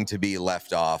are going to be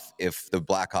left off if the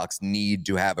Blackhawks need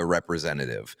to have a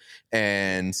representative.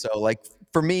 And so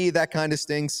for me, that kind of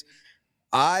stinks.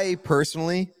 I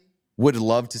personally would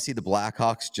love to see the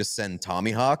Blackhawks just send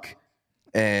Tommy Hawk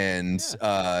and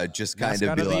just kind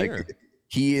of be like,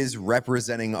 he is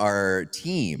representing our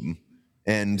team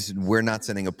and we're not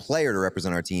sending a player to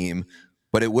represent our team.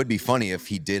 But it would be funny if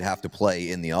he did have to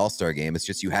play in the All-Star game. It's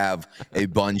just you have a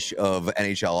bunch of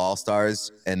NHL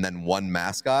All-Stars and then one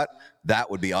mascot.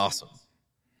 That would be awesome.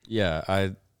 Yeah,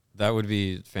 that would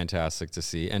be fantastic to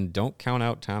see. And don't count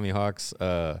out Tommy Hawk's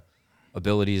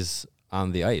abilities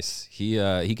on the ice. He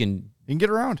can He can get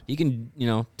around. He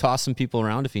can, toss some people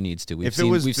around if he needs to. We've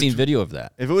If seen video of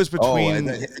that. If it was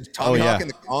between Tommy Hawk in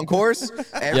the concourse,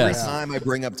 every Yes. time I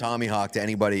bring up Tommy Hawk to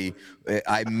anybody,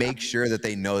 I make sure that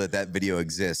they know that video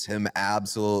exists. Him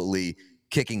absolutely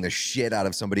kicking the shit out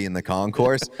of somebody in the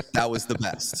concourse, that was the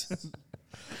best.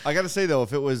 I got to say, though,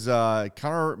 if it was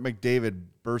Connor McDavid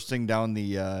bursting down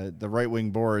the right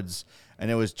wing boards and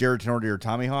it was Jared Tenorti or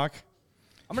Tommy Hawk,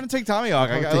 I'm going to take Tommy Hawk.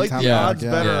 I like the odds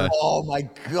better. Yeah. Oh, my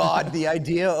God. The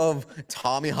idea of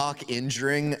Tommy Hawk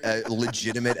injuring a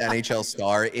legitimate NHL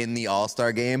star in the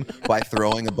All-Star game by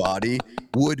throwing a body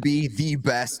would be the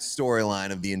best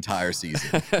storyline of the entire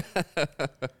season.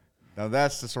 Now,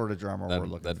 that's the sort of drama we're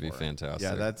looking for. That'd be fantastic.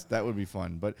 Yeah, that would be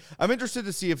fun. But I'm interested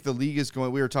to see if the league is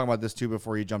going – we were talking about this, too,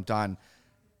 before you jumped on.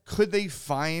 Could they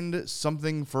find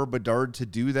something for Bedard to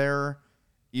do there,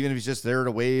 even if he's just there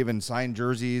to wave and sign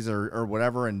jerseys or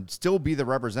whatever, and still be the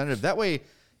representative? That way,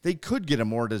 they could get a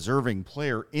more deserving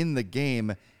player in the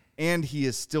game, and he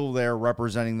is still there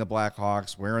representing the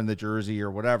Blackhawks, wearing the jersey or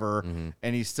whatever,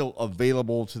 and he's still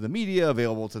available to the media,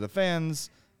 available to the fans.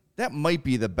 That might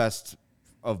be the best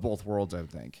of both worlds, I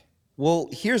think. Well,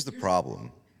 here's the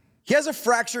problem. He has a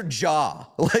fractured jaw.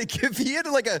 Like, if he had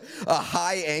like a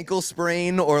high ankle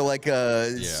sprain or like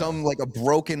a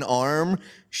broken arm,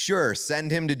 sure,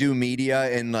 send him to do media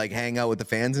and like hang out with the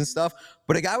fans and stuff.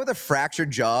 But a guy with a fractured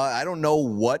jaw, I don't know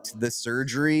what the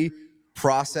surgery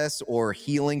process or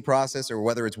healing process or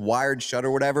whether it's wired shut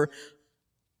or whatever.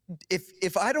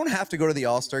 If I don't have to go to the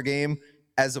All-Star game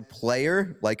as a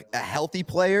player, like a healthy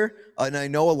player, and I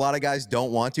know a lot of guys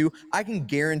don't want to, I can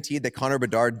guarantee that Connor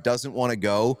Bedard doesn't want to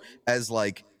go as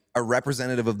like a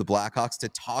representative of the Blackhawks to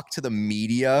talk to the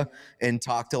media and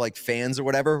talk to like fans or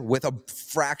whatever with a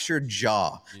fractured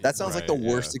jaw. That sounds like the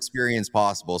worst experience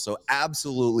possible. So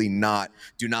absolutely not.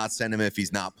 Do not send him if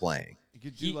he's not playing. You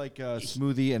could do like a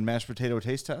smoothie and mashed potato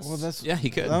taste test. Well,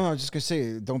 he could. No, I was just gonna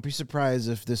say, don't be surprised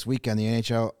if this weekend the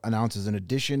NHL announces, in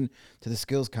addition to the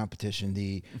skills competition,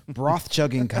 the broth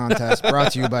chugging contest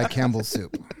brought to you by Campbell's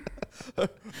Soup.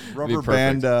 Rubber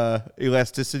band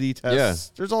elasticity tests.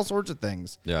 Yeah. There's all sorts of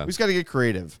things. Yeah, we just got to get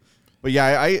creative. But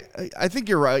yeah, I think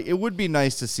you're right. It would be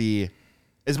nice to see,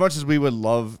 as much as we would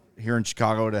love here in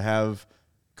Chicago to have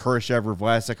Kurashev or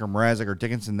Vlasic or Mrazek or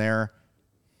Dickinson there.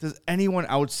 Does anyone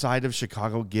outside of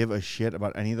Chicago give a shit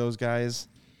about any of those guys?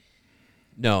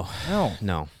 No.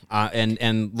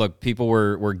 And look, people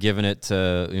were giving it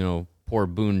to poor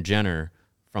Boone Jenner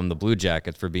from the Blue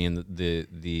Jackets for being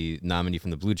the nominee from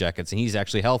the Blue Jackets, and he's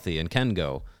actually healthy and can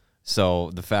go.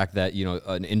 So the fact that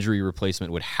an injury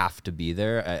replacement would have to be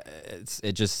there,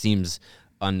 it just seems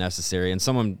unnecessary. And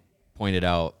someone pointed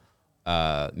out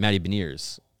Matty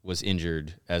Beniers was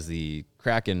injured as the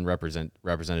Kraken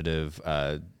representative,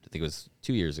 I think it was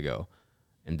 2 years ago,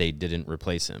 and they didn't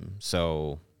replace him.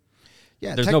 So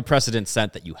there's no precedent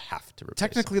set that you have to replace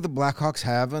Technically, him. the Blackhawks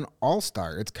have an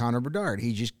all-star. It's Connor Bedard.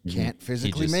 He just can't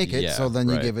physically make it, so then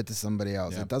you give it to somebody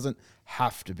else. Yeah. It doesn't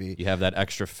have to be. You have that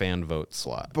extra fan vote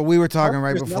slot. But we were talking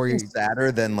right There's before you.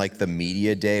 Sadder than like the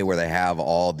media day where they have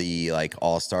all the like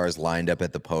all-stars lined up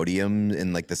at the podium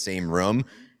in like the same room.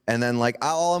 And then, like,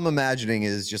 all I'm imagining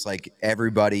is just, like,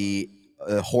 everybody,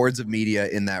 hordes of media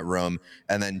in that room,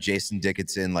 and then Jason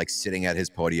Dickinson, like, sitting at his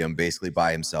podium basically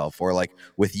by himself, or, like,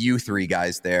 with you three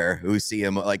guys there who see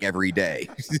him, like, every day.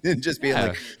 Just being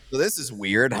like, so this is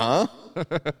weird, huh?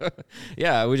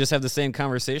 Yeah, we just have the same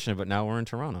conversation, but now we're in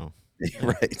Toronto.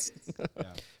 Right.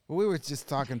 Well, we were just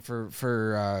talking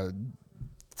for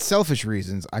selfish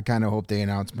reasons. I kind of hope they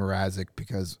announce Mrazek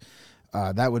because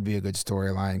that would be a good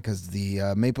storyline because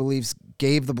the Maple Leafs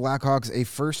gave the Blackhawks a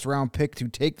first-round pick to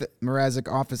take the Mrazek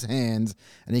off his hands,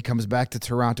 and he comes back to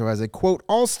Toronto as a, quote,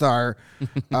 all-star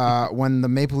when the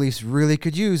Maple Leafs really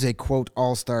could use a, quote,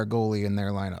 all-star goalie in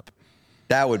their lineup.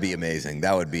 That would be amazing.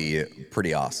 That would be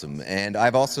pretty awesome. And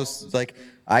I've also, like,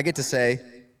 I get to say,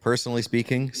 personally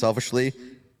speaking, selfishly,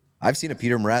 I've seen a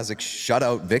Peter Mrazek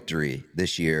shutout victory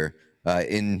this year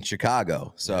in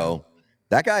Chicago. So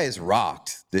that guy is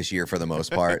rocked this year for the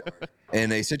most part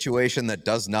in a situation that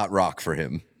does not rock for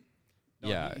him. No,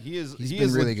 yeah, he's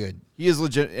been really good. He is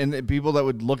legit, and people that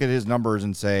would look at his numbers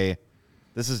and say,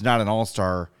 "This is not an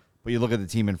all-star," but you look at the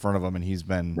team in front of him, and he's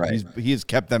been he has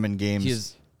kept them in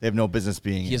games they have no business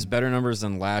being. He has better numbers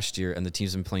than last year, and the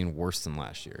team's been playing worse than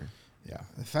last year. Yeah,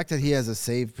 the fact that he has a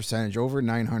save percentage over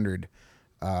 900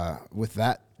 with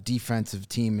that defensive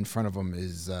team in front of him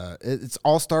is it's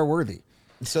all-star worthy.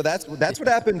 So that's what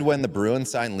happened when the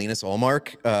Bruins signed Linus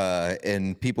Ullmark,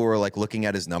 and people were like looking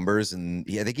at his numbers, and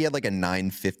I think he had like a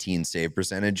 .915 save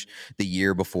percentage the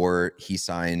year before he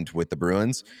signed with the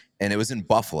Bruins, and it was in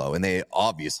Buffalo, and they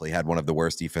obviously had one of the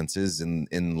worst defenses in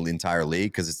the entire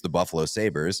league because it's the Buffalo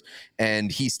Sabres,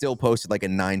 and he still posted like a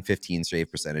 .915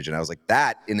 save percentage, and I was like,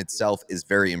 that in itself is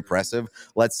very impressive.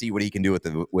 Let's see what he can do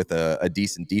with a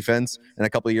decent defense, and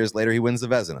a couple of years later he wins the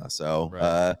Vezina. So.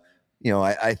 Right.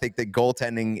 I think that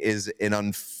goaltending is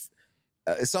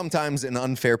sometimes an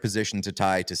unfair position to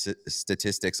tie to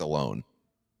statistics alone.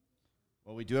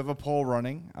 Well, we do have a poll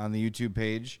running on the YouTube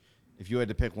page. If you had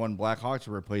to pick one Blackhawk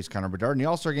to replace Connor Bedard in the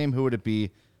All-Star game, who would it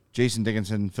be? Jason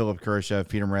Dickinson, Philip Kurashev,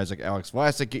 Peter Mrazek, Alex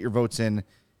Vlasic. Get your votes in,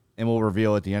 and we'll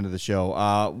reveal at the end of the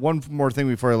show. One more thing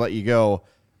before I let you go.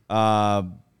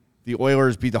 The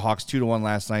Oilers beat the Hawks 2-1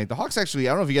 last night. The Hawks actually,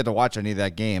 I don't know if you get to watch any of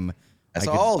that game. That's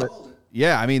all.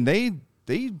 Yeah, I mean, they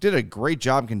did a great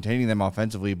job containing them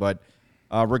offensively, but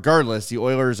regardless, the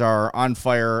Oilers are on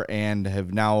fire and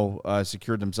have now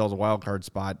secured themselves a wild card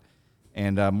spot,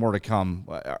 and more to come.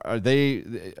 Are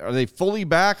they fully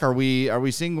back? Are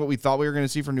we seeing what we thought we were going to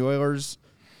see from the Oilers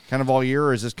kind of all year,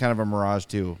 or is this kind of a mirage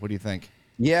too? What do you think?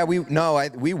 Yeah, we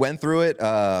went through it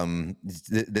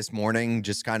this morning,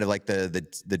 just kind of like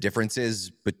the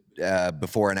differences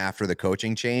before and after the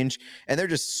coaching change, and they're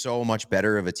just so much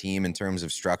better of a team in terms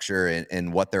of structure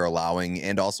and what they're allowing,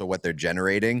 and also what they're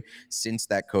generating since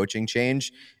that coaching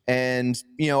change. And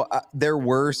there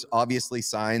were obviously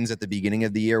signs at the beginning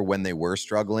of the year when they were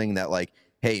struggling that like,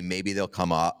 hey, maybe they'll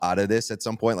come out of this at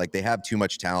some point. Like they have too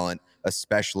much talent,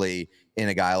 especially in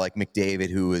a guy like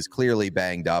McDavid, who is clearly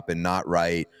banged up and not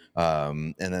right.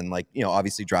 And then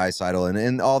obviously Draisaitl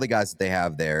and all the guys that they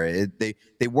have there,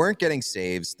 they weren't getting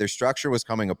saves. Their structure was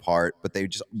coming apart, but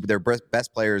their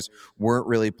best players weren't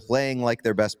really playing like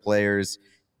their best players.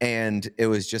 And it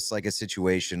was just like a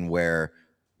situation where,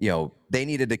 they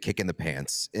needed a kick in the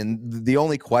pants. And the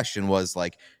only question was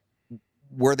like,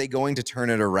 were they going to turn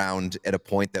it around at a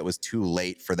point that was too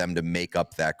late for them to make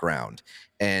up that ground?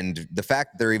 And the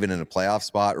fact that they're even in a playoff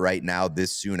spot right now,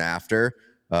 this soon after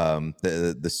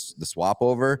the swap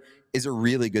over, is a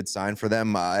really good sign for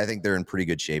them. I think they're in pretty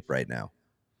good shape right now.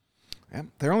 Yeah,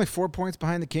 they're only 4 points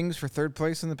behind the Kings for third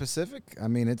place in the Pacific. I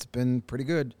mean, it's been pretty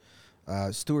good.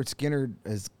 Stuart Skinner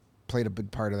has played a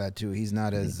big part of that too. He's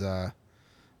not as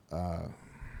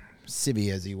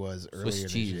civvy as he was earlier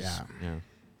this year. Yeah.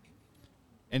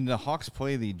 And the Hawks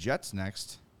play the Jets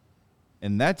next,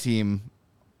 and that team,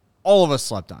 all of us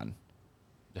slept on.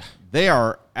 They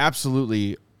are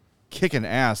absolutely kicking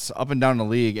ass up and down the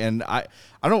league. And I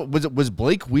don't was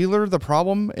Blake Wheeler the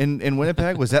problem in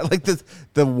Winnipeg? Was that like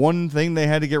the one thing they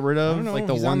had to get rid of? I don't know. Like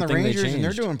the He's one on the thing they Rangers, and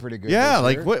they're changed. doing pretty good. Yeah, this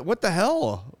like year. what the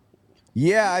hell?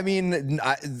 Yeah, I mean,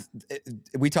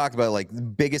 we talked about like the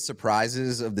biggest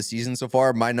surprises of the season so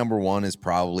far. My number one is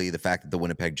probably the fact that the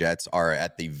Winnipeg Jets are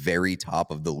at the very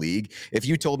top of the league. If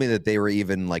you told me that they were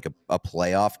even like a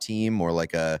playoff team or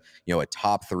like a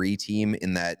top 3 team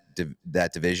in that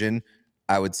division,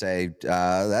 I would say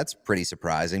that's pretty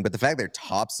surprising. But the fact they're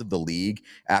tops of the league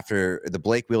after the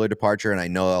Blake Wheeler departure, and I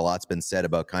know a lot's been said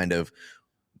about kind of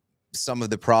some of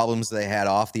the problems they had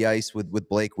off the ice with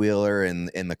Blake Wheeler and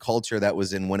the culture that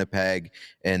was in Winnipeg.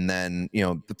 And then,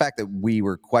 the fact that we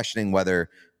were questioning whether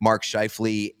Mark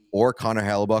Scheifele or Connor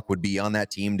Hellebuck would be on that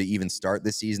team to even start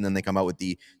this season. Then they come out with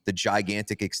the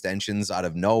gigantic extensions out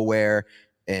of nowhere.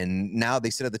 And now they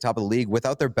sit at the top of the league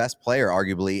without their best player,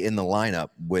 arguably, in the lineup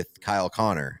with Kyle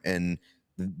Connor. And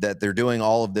that they're doing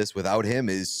all of this without him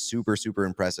is super, super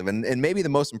impressive. And maybe the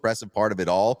most impressive part of it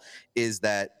all is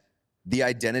that the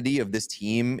identity of this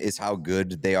team is how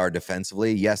good they are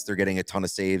defensively. Yes, they're getting a ton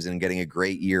of saves and getting a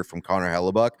great year from Connor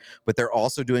Hellebuck, but they're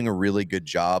also doing a really good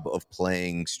job of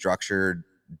playing structured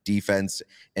defense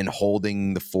and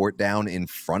holding the fort down in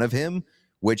front of him,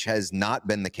 which has not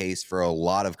been the case for a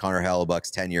lot of Connor Hellebuck's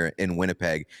tenure in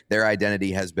Winnipeg. Their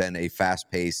identity has been a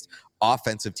fast-paced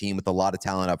offensive team with a lot of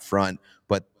talent up front,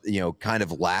 but kind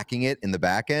of lacking it in the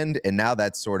back end. And now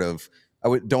that's sort of,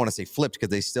 don't want to say flipped because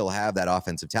they still have that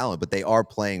offensive talent, but they are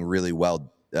playing really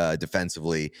well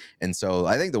defensively. And so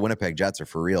I think the Winnipeg Jets are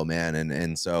for real, man.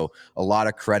 And so a lot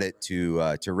of credit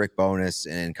to Rick Bowness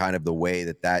and kind of the way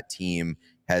that team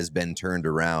has been turned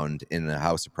around and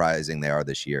how surprising they are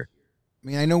this year. I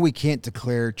mean, I know we can't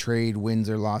declare trade wins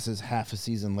or losses half a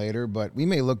season later, but we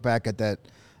may look back at that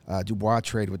Dubois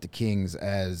trade with the Kings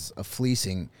as a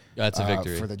fleecing. That's a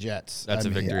victory for the Jets. That's a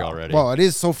victory already. Well, it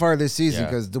is so far this season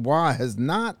because Dubois has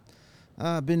not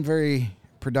been very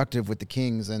productive with the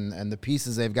Kings, and the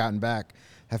pieces they've gotten back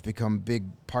have become big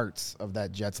parts of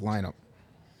that Jets lineup.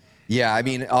 Yeah, I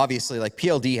mean, obviously, like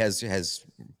PLD has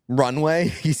runway.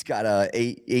 He's got a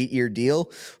eight-year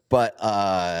deal, but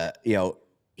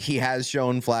he has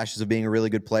shown flashes of being a really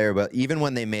good player. But even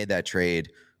when they made that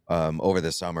trade over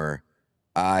the summer,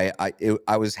 I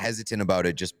was hesitant about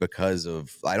it just because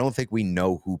of I don't think we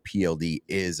know who PLD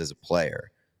is as a player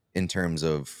in terms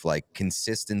of like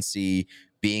consistency,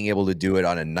 being able to do it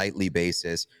on a nightly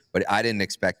basis. But I didn't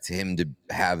expect him to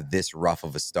have this rough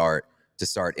of a start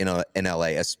in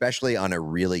LA, especially on a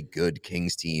really good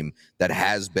Kings team that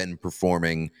has been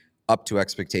performing up to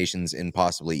expectations and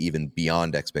possibly even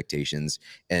beyond expectations.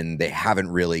 And they haven't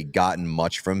really gotten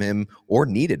much from him or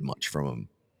needed much from him.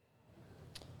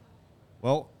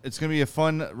 Well, it's going to be a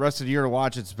fun rest of the year to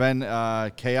watch. It's been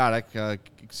chaotic,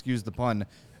 excuse the pun.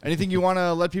 Anything you want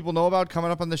to let people know about coming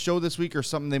up on the show this week or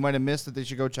something they might have missed that they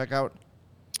should go check out?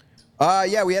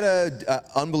 Yeah, we had a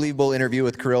unbelievable interview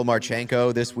with Kirill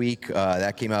Marchenko this week.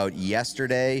 That came out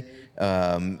yesterday,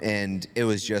 and it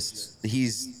was just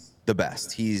he's the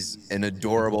best. He's an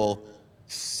adorable,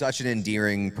 such an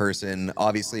endearing person.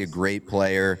 Obviously, a great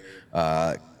player.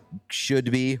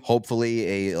 Should be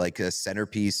hopefully a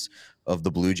centerpiece of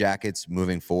the Blue Jackets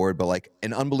moving forward, but like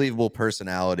an unbelievable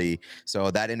personality. So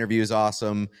that interview is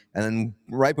awesome. And then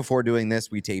right before doing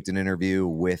this, we taped an interview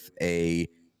with a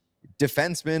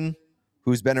defenseman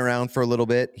who's been around for a little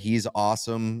bit. He's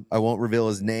awesome. I won't reveal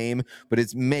his name, but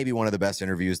it's maybe one of the best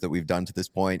interviews that we've done to this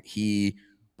point. He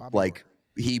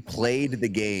played the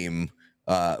game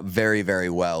very, very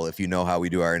well. If you know how we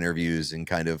do our interviews and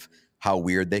kind of how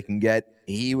weird they can get,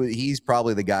 he's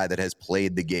probably the guy that has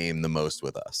played the game the most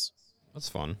with us. That's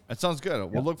fun. That sounds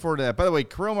good. We'll look forward to that. By the way,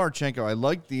 Kirill Marchenko, I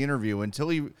liked the interview until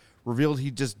he revealed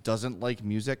he just doesn't like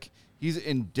music. He's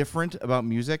indifferent about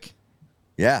music.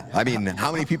 Yeah, I mean,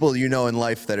 how many people do you know in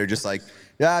life that are just like,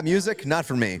 yeah, music, not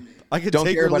for me. I could don't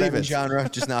take care or about leave any it. genre,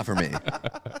 just not for me.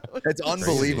 It's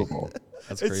unbelievable.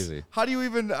 That's crazy. How do you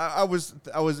even? I was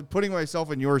putting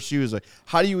myself in your shoes. Like,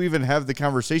 how do you even have the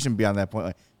conversation beyond that point?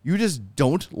 Like, you just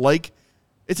don't like.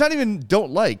 It's not even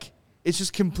don't like. It's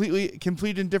just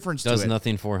complete indifference to it. Does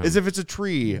nothing for him. As if it's a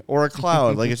tree or a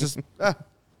cloud. Like it's just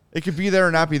it could be there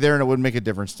or not be there, and it wouldn't make a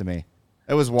difference to me.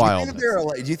 It was wild.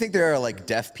 Do you think there are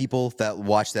deaf people that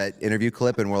watch that interview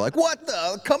clip and were like, "What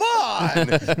the? Come on!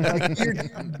 Like, you're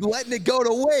letting it go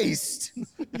to waste."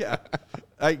 Yeah,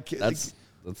 that's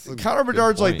Connor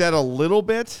Bedard's like that a little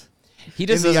bit. He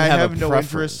just in the, doesn't I have have a no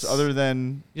preference. interest other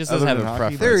than He just doesn't have a hockey.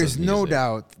 preference. There of is no music.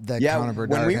 doubt that Yeah, Connor Bedard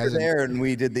when we were hasn't. there and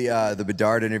we did the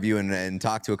Bedard interview and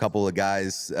talked to a couple of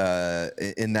guys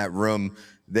in that room,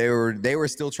 they were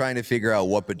still trying to figure out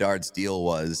what Bedard's deal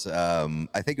was.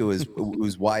 I think it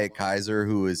was Wyatt Kaiser,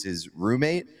 who was his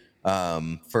roommate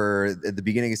for at the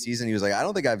beginning of the season. He was like, I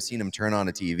don't think I've seen him turn on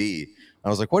a TV. I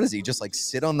was like, what is he? Just like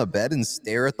sit on the bed and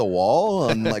stare at the wall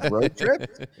on like road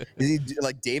trips? Is he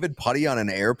like David Putty on an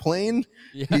airplane?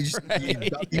 Yeah,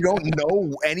 You don't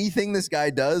know anything this guy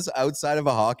does outside of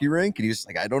a hockey rink, and he's just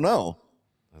like, I don't know.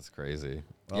 That's crazy.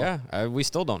 Yeah, we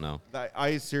still don't know.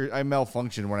 I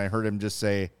malfunctioned when I heard him just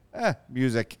say,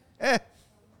 music.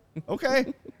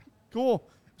 Okay, cool.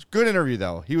 It's a good interview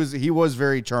though. He was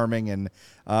very charming, and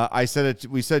we said it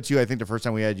to you, I think the first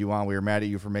time we had you on, we were mad at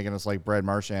you for making us like Brad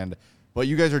Marchand, but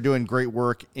you guys are doing great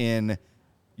work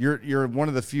you're one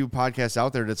of the few podcasts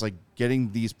out there that's like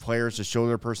getting these players to show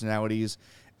their personalities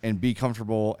and be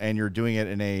comfortable, and you're doing it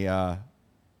in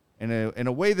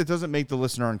a way that doesn't make the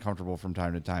listener uncomfortable from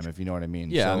time to time, if you know what I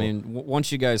mean. Yeah, So, I mean,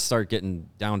 once you guys start getting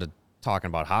down to talking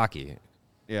about hockey,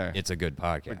 yeah, it's a good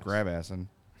podcast. like grab assing.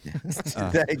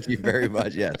 Thank you very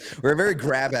much. Yes, we're a very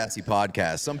grab-assy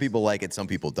podcast. Some people like it, some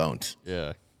people don't.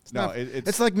 Yeah.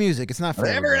 It's like music. It's not for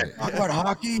Ever everybody. talk about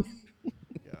hockey?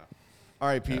 All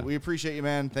right, Pete, we appreciate you,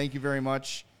 man. Thank you very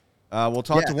much. We'll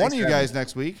talk to one thanks of you for having guys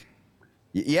next week.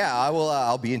 Yeah, I will.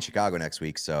 I'll be in Chicago next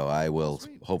week, so I will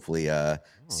hopefully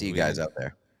see you guys out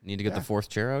there. Need to get the fourth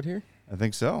chair out here? I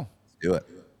think so. Let's do it.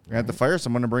 We're going to have to fire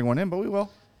someone to bring one in, but we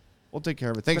will. We'll take care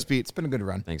of it. Thanks, Pete. It's been a good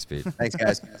run. Thanks, Pete. Thanks,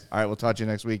 guys. All right, we'll talk to you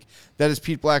next week. That is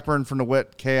Pete Blackburn from the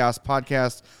What Chaos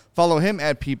Podcast. Follow him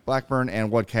at Pete Blackburn and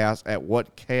What Chaos at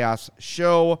What Chaos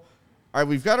Show. All right,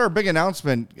 we've got our big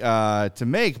announcement to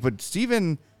make, but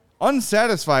Steven,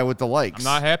 unsatisfied with the likes. I'm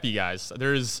not happy, guys.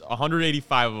 There's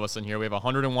 185 of us in here. We have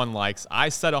 101 likes. I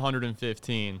said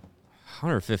 115.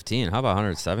 115. How about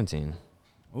 117?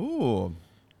 Ooh,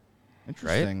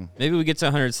 interesting. Right? Maybe we get to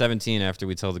 117 after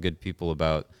we tell the good people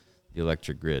about the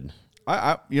electric grid.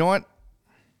 You know what,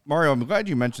 Mario, I'm glad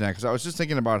you mentioned that because I was just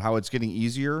thinking about how it's getting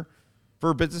easier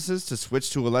for businesses to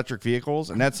switch to electric vehicles,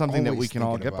 and that's something that we can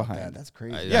all get behind. That. That's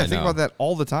crazy. Yeah, I think know. about that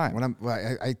all the time. When I'm like,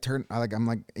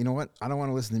 you know what? I don't want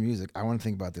to listen to music. I want to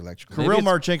think about the electric. Kirill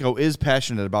Marchenko is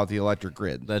passionate about the electric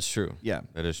grid. That's true. Yeah.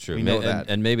 That is true. We know that.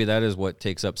 And maybe that is what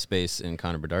takes up space in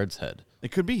Connor Bedard's head.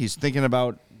 It could be he's thinking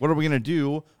about what are we going to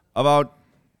do about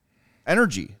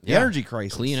energy, the energy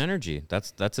crisis. Clean energy.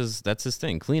 That's his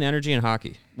thing. Clean energy and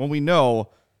hockey. When we know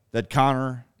that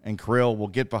Connor and Kirill will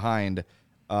get behind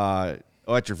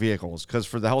electric vehicles, because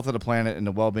for the health of the planet and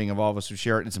the well-being of all of us who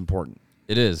share it, it's important.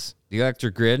 It is. The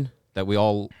electric grid that we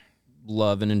all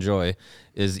love and enjoy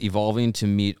is evolving to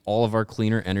meet all of our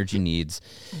cleaner energy needs.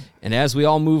 And as we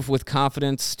all move with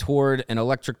confidence toward an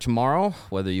electric tomorrow,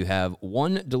 whether you have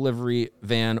one delivery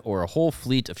van or a whole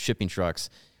fleet of shipping trucks,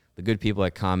 the good people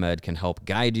at ComEd can help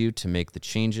guide you to make the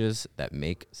changes that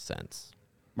make sense.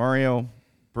 Mario,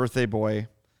 birthday boy,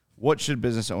 what should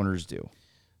business owners do?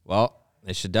 Well,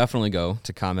 they should definitely go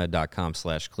to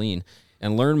ComEd.com/clean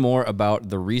and learn more about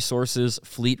the resources,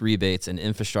 fleet rebates, and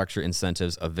infrastructure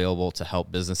incentives available to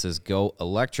help businesses go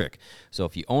electric. So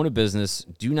if you own a business,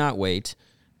 do not wait.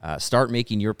 Start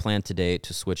making your plan today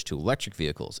to switch to electric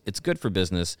vehicles. It's good for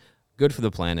business, good for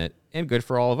the planet, and good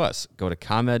for all of us. Go to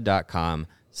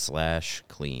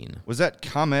ComEd.com/clean. Was that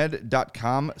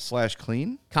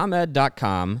ComEd.com/clean?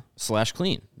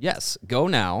 ComEd.com/clean. Yes, go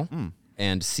now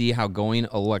and see how going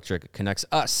electric connects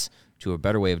us to a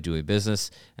better way of doing business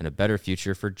and a better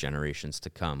future for generations to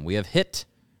come. We have hit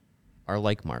our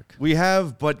like mark. We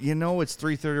have, but it's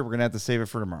 3:30. We're going to have to save it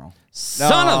for tomorrow.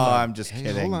 Son of a... I'm just Hey,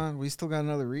 kidding. hold on. We still got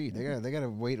another read. They got to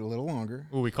wait a little longer.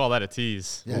 Ooh, we call that a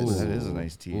tease. Yeah, That is a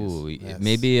nice tease. Ooh, Yes.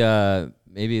 maybe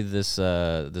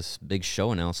this big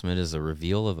show announcement is a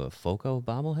reveal of a FOCO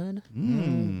bobblehead.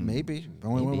 Maybe.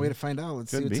 Only one way to find out.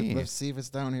 Let's Could be. see if it's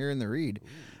down here in the read.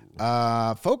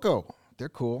 FOCO, they're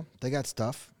cool. They got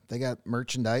stuff. They got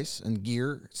merchandise and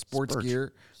gear, sports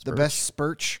gear, the best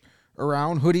spurch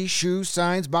around, hoodies, shoes,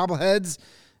 signs, bobbleheads,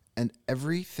 and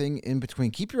everything in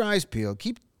between. Keep your eyes peeled.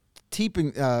 Keep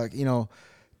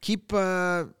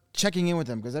checking in with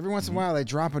them, because every once in a while they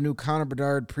drop a new Connor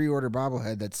Bedard pre-order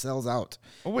bobblehead that sells out.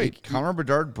 Oh, wait. Connor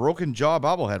Bedard broken jaw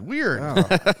bobblehead. Weird.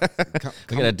 Look at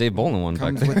that Dave Bolin one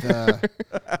back Comes there.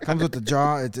 comes with the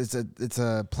jaw. It's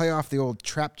a play off the old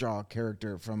Trap Jaw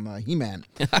character from He-Man.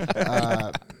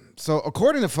 So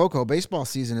according to FOCO, baseball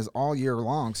season is all year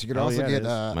long. So you could also yeah, it get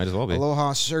is. Might as well be.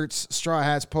 Aloha shirts, straw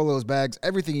hats, polos, bags,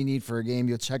 everything you need for a game.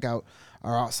 You'll check out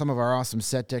some of our awesome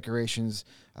set decorations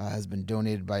has been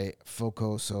donated by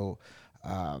FOCO. So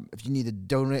if you need to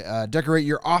decorate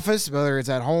your office, whether it's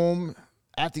at home,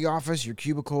 at the office, your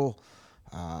cubicle,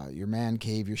 your man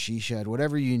cave, your she shed,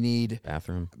 whatever you need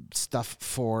Bathroom. stuff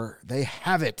for, they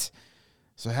have it.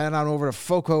 So head on over to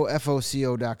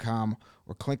FOCO.com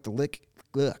or click the link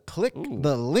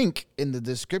in the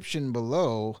description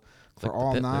below for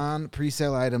all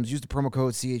non-presale items. Use the promo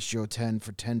code CHGO10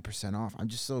 for 10% off. I'm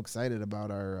just so excited about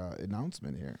our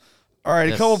announcement here. All right.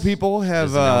 Yes. A couple people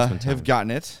have announcement time.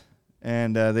 gotten it,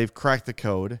 and they've cracked the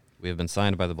code. We have been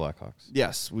signed by the Blackhawks.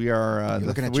 Yes, we are. You're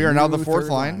looking at We your are now new the fourth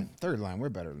third line. Third line. We're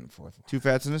better than the fourth line. Two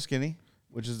fats and a skinny,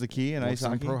 which is the key in ice Works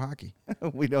on hockey. pro hockey.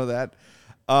 We know that.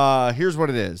 Here's what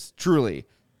it is. Truly,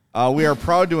 we are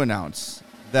proud to announce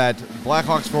that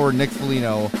Blackhawks forward Nick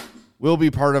Foligno will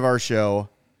be part of our show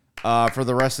for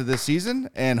the rest of this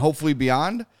season and hopefully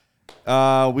beyond.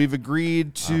 We've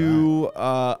agreed to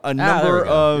a number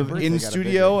of Your birthday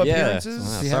in-studio got a big appearances.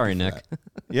 Wow, See, sorry, happy for Nick.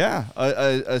 Yeah,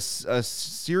 a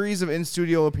series of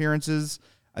in-studio appearances.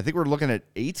 I think we're looking at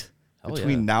 8 Hell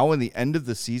between yeah. now and the end of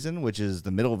the season, which is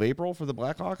the middle of April for the You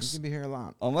Blackhawks, can be here a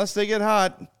lot. unless they get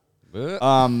hot.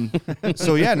 Uh,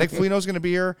 So yeah, Nick Foligno's going to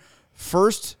be here.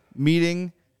 First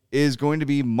meeting is going to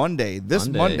be Monday. This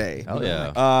Monday. Hell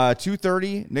yeah.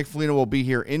 2:30. Nick Foligno will be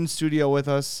here in studio with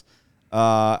us.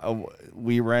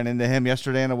 We ran into him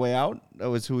yesterday on the way out. That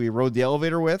was who we rode the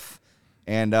elevator with,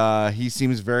 and he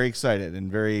seems very excited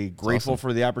and very grateful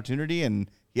for the opportunity. And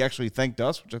he actually thanked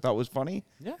us, which I thought was funny.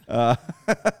 Yeah.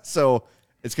 So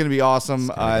it's going to be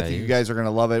awesome. I think you guys. guys are going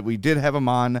to love it. We did have him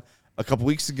on a couple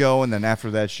weeks ago, and then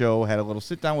after that show, had a little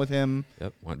sit down with him.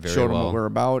 Yep. Went very Showed him well. what we're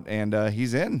about, and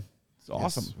he's in. It's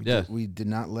awesome. We did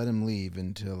not let him leave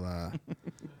until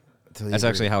That's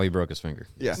actually how he broke his finger.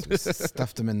 Yeah.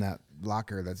 stuffed him in that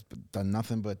locker that's done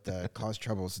nothing but cause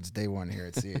trouble since day one here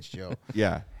at CHGO.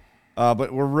 Yeah.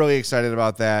 But we're really excited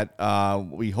about that.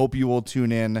 We hope you will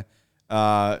tune in.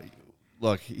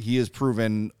 Look, he has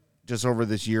proven just over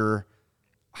this year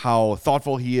how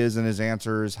thoughtful he is in his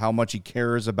answers, how much he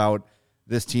cares about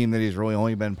this team that he's really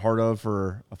only been part of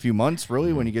for a few months,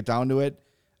 really, when you get down to it.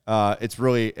 It's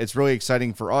really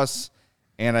exciting for us.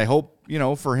 And I hope,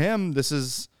 for him, this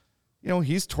is,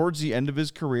 he's towards the end of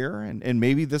his career, and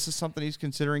maybe this is something he's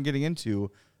considering getting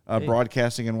into,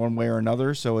 broadcasting in one way or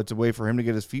another. So it's a way for him to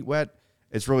get his feet wet.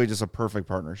 It's really just a perfect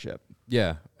partnership.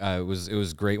 Yeah, it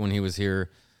was great when he was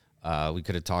here. We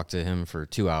could have talked to him for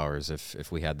 2 hours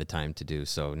if we had the time to do.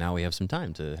 So now we have some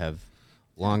time to have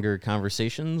longer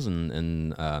conversations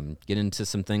and get into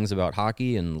some things about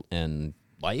hockey and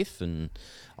life and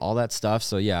all that stuff.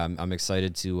 So yeah, I'm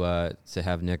excited to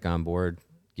have Nick on board,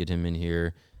 get him in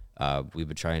here. We've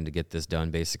been trying to get this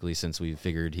done basically since we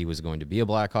figured he was going to be a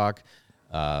Blackhawk.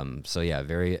 So yeah,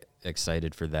 very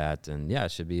excited for that. And yeah,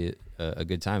 it should be a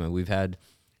good time. And we've had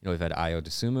Ayo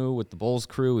Dosunmu with the Bulls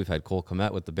crew. We've had Cole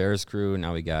Kmet with the Bears crew. And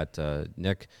now we got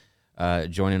Nick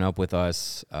joining up with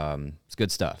us. It's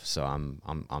good stuff. So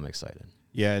I'm excited.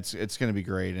 Yeah, it's going to be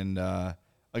great. And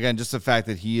again, just the fact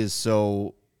that he is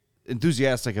so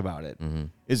enthusiastic about it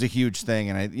is a huge thing.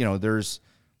 And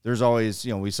there's always,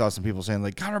 we saw some people saying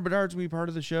like Connor Bedard's going to be part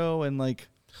of the show, and like,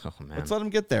 Oh man, let's let him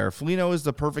get there. Foligno is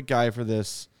the perfect guy for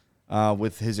this,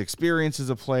 with his experience as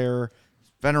a player,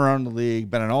 been around the league,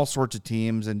 been on all sorts of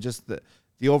teams, and just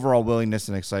the overall willingness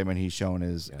and excitement he's shown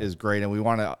is great. And we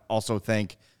want to also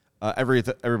thank everybody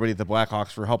at the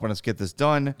Blackhawks for helping us get this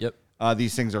done. Yep.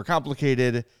 These things are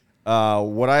complicated.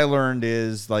 What I learned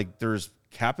is like there's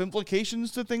cap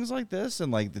implications to things like this,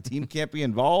 and like the team can't be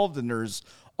involved, and there's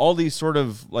all these sort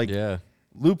of like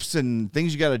loops and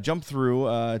things you got to jump through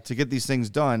to get these things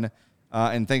done.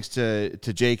 And thanks to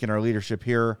Jake and our leadership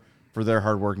here for their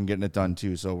hard work and getting it done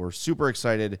too. So we're super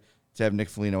excited to have Nick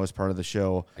Foligno as part of the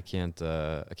show. I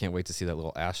can't wait to see that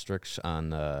little asterisk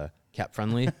on Cap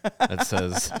Friendly that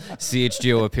says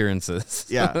CHGO appearances.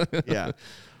 Yeah.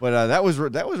 But that was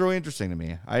really interesting to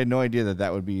me. I had no idea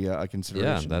that would be a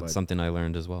consideration. Yeah, that's something I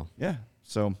learned as well. Yeah.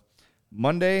 So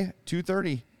Monday,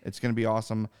 2:30, it's going to be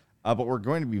awesome. But we're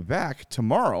going to be back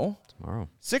tomorrow,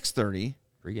 6:30.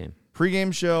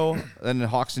 Pre-game show, then the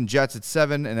Hawks and Jets at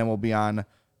 7, and then we'll be on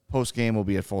post-game. We'll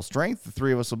be at full strength. The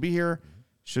three of us will be here.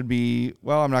 Should be,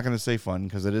 well, I'm not going to say fun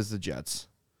because it is the Jets.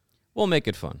 We'll make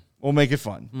it fun.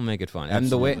 Absolutely.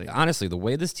 And the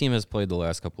way this team has played the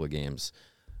last couple of games,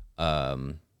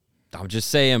 I'm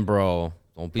just saying, bro.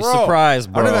 Don't be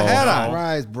surprised, bro. Under the hat on.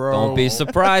 Surprise, bro. Don't be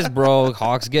surprised, bro.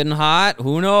 Hawks getting hot.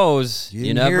 Who knows?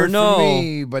 You never know. From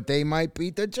me, but they might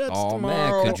beat the Jets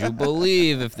tomorrow. Man, could you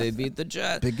believe if they beat the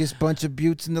Jets? Biggest bunch of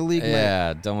buttes in the league.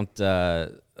 Yeah,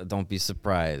 don't be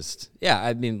surprised. Yeah,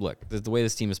 I mean, look, the way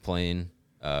this team is playing,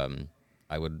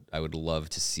 I would love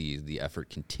to see the effort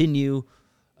continue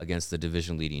against the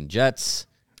division leading Jets.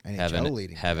 Have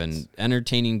an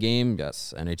entertaining game.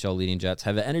 Yes, NHL leading Jets.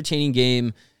 Have an entertaining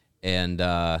game. And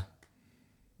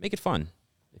make it fun.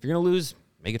 If you're going to lose,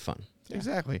 make it fun. Yeah.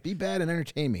 Exactly. Be bad and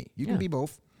entertain me. You can be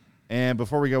both. And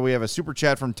before we go, we have a super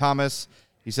chat from Thomas.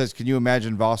 He says, can you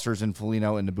imagine Vosters and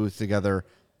Foligno in the booth together?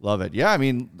 Love it. Yeah, I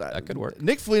mean, that could work.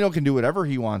 Nick Foligno can do whatever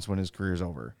he wants when his career's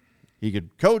over. He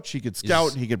could coach, he could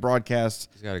scout, he could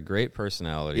broadcast. He's got a great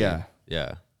personality. Yeah.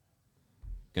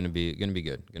 Gonna be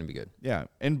good. Yeah.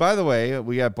 And by the way,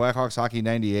 we got Blackhawks Hockey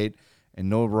 98. And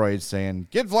Noah Royd saying,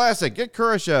 get Vlasic, get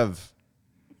Kurashev.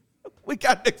 We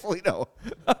got Nick Foligno.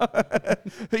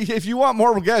 If you want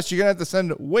more guests, you're gonna have to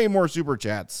send way more super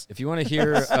chats. If you want to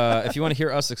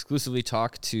hear, us exclusively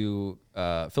talk to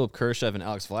Philip Kurashev and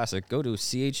Alex Vlasic, go to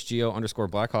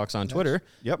CHGO_Blackhawks on Twitter.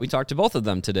 Yep. We talked to both of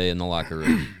them today in the locker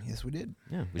room. Yes, we did.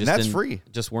 Yeah, and that's free.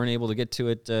 Just weren't able to get to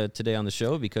it today on the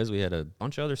show because we had a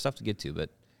bunch of other stuff to get to. But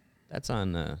that's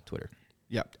on Twitter.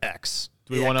 Yep. X.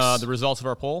 Do we want the results of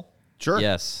our poll? Sure.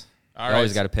 Yes. All you right.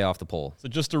 always got to pay off the poll. So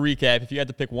just to recap, if you had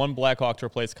to pick one Blackhawk to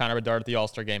replace Connor Bedard at the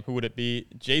All-Star game, who would it be?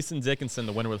 Jason Dickinson,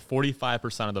 the winner with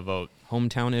 45% of the vote.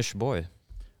 Hometown-ish boy.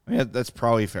 Yeah, that's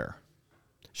probably fair.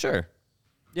 Sure.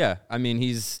 Yeah. I mean,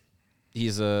 he's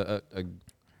a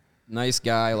nice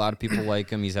guy. A lot of people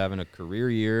like him. He's having a career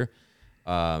year.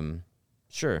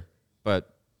 Sure.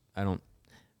 But I don't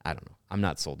know. I'm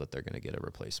not sold that they're going to get a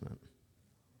replacement.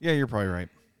 Yeah, you're probably right.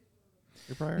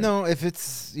 No, if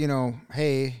it's,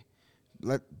 hey,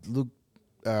 let Luke,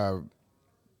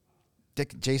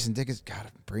 Jason Dickinson, God,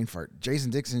 brain fart.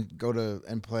 Jason Dixon go to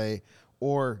and play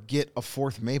or get a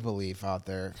fourth Maple Leaf out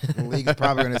there. The league is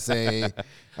probably going to say, all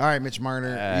right, Mitch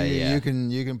Marner, you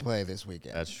can play this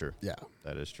weekend. That's true. Yeah.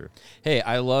 That is true. Hey,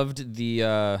 I loved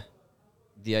the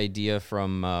idea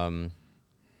from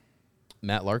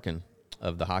Matt Larkin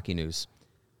of the Hockey News.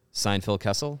 Sign Phil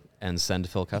Kessel and send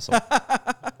Phil Kessel.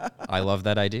 I love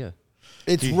that idea.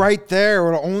 It's right there.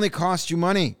 It'll only cost you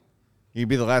money. You'd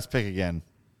be the last pick again.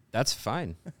 That's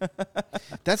fine.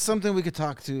 That's something we could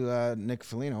talk to Nick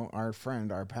Foligno, our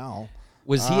friend, our pal,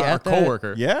 Was he Our at that?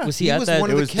 coworker. Yeah. Was he, He at was that? one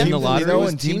of It the was in the Team lottery? Foligno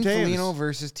was and Team Team Taves. Foligno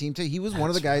versus Team Taves. He was one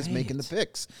of the guys making the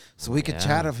picks, so we could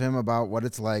chat of him about what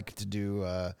it's like to do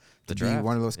to be draft.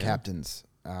 one of those Yeah. captains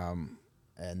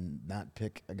and not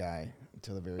pick a guy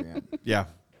until the very end. Yeah.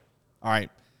 All right.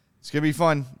 It's going to be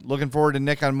fun. Looking forward to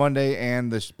Nick on Monday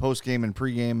and the post-game and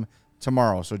pre-game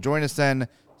tomorrow. So join us then,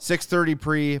 6:30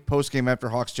 pre, post-game after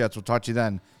Hawks Jets. We'll talk to you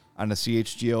then on the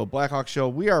CHGO Blackhawks Show.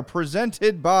 We are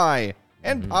presented by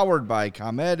and powered by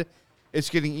ComEd. It's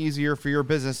getting easier for your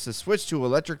business to switch to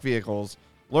electric vehicles.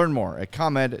 Learn more at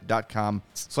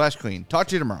comed.com/clean. Talk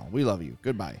to you tomorrow. We love you.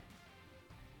 Goodbye.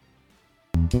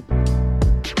 We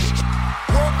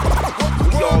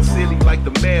all silly like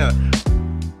the mayor.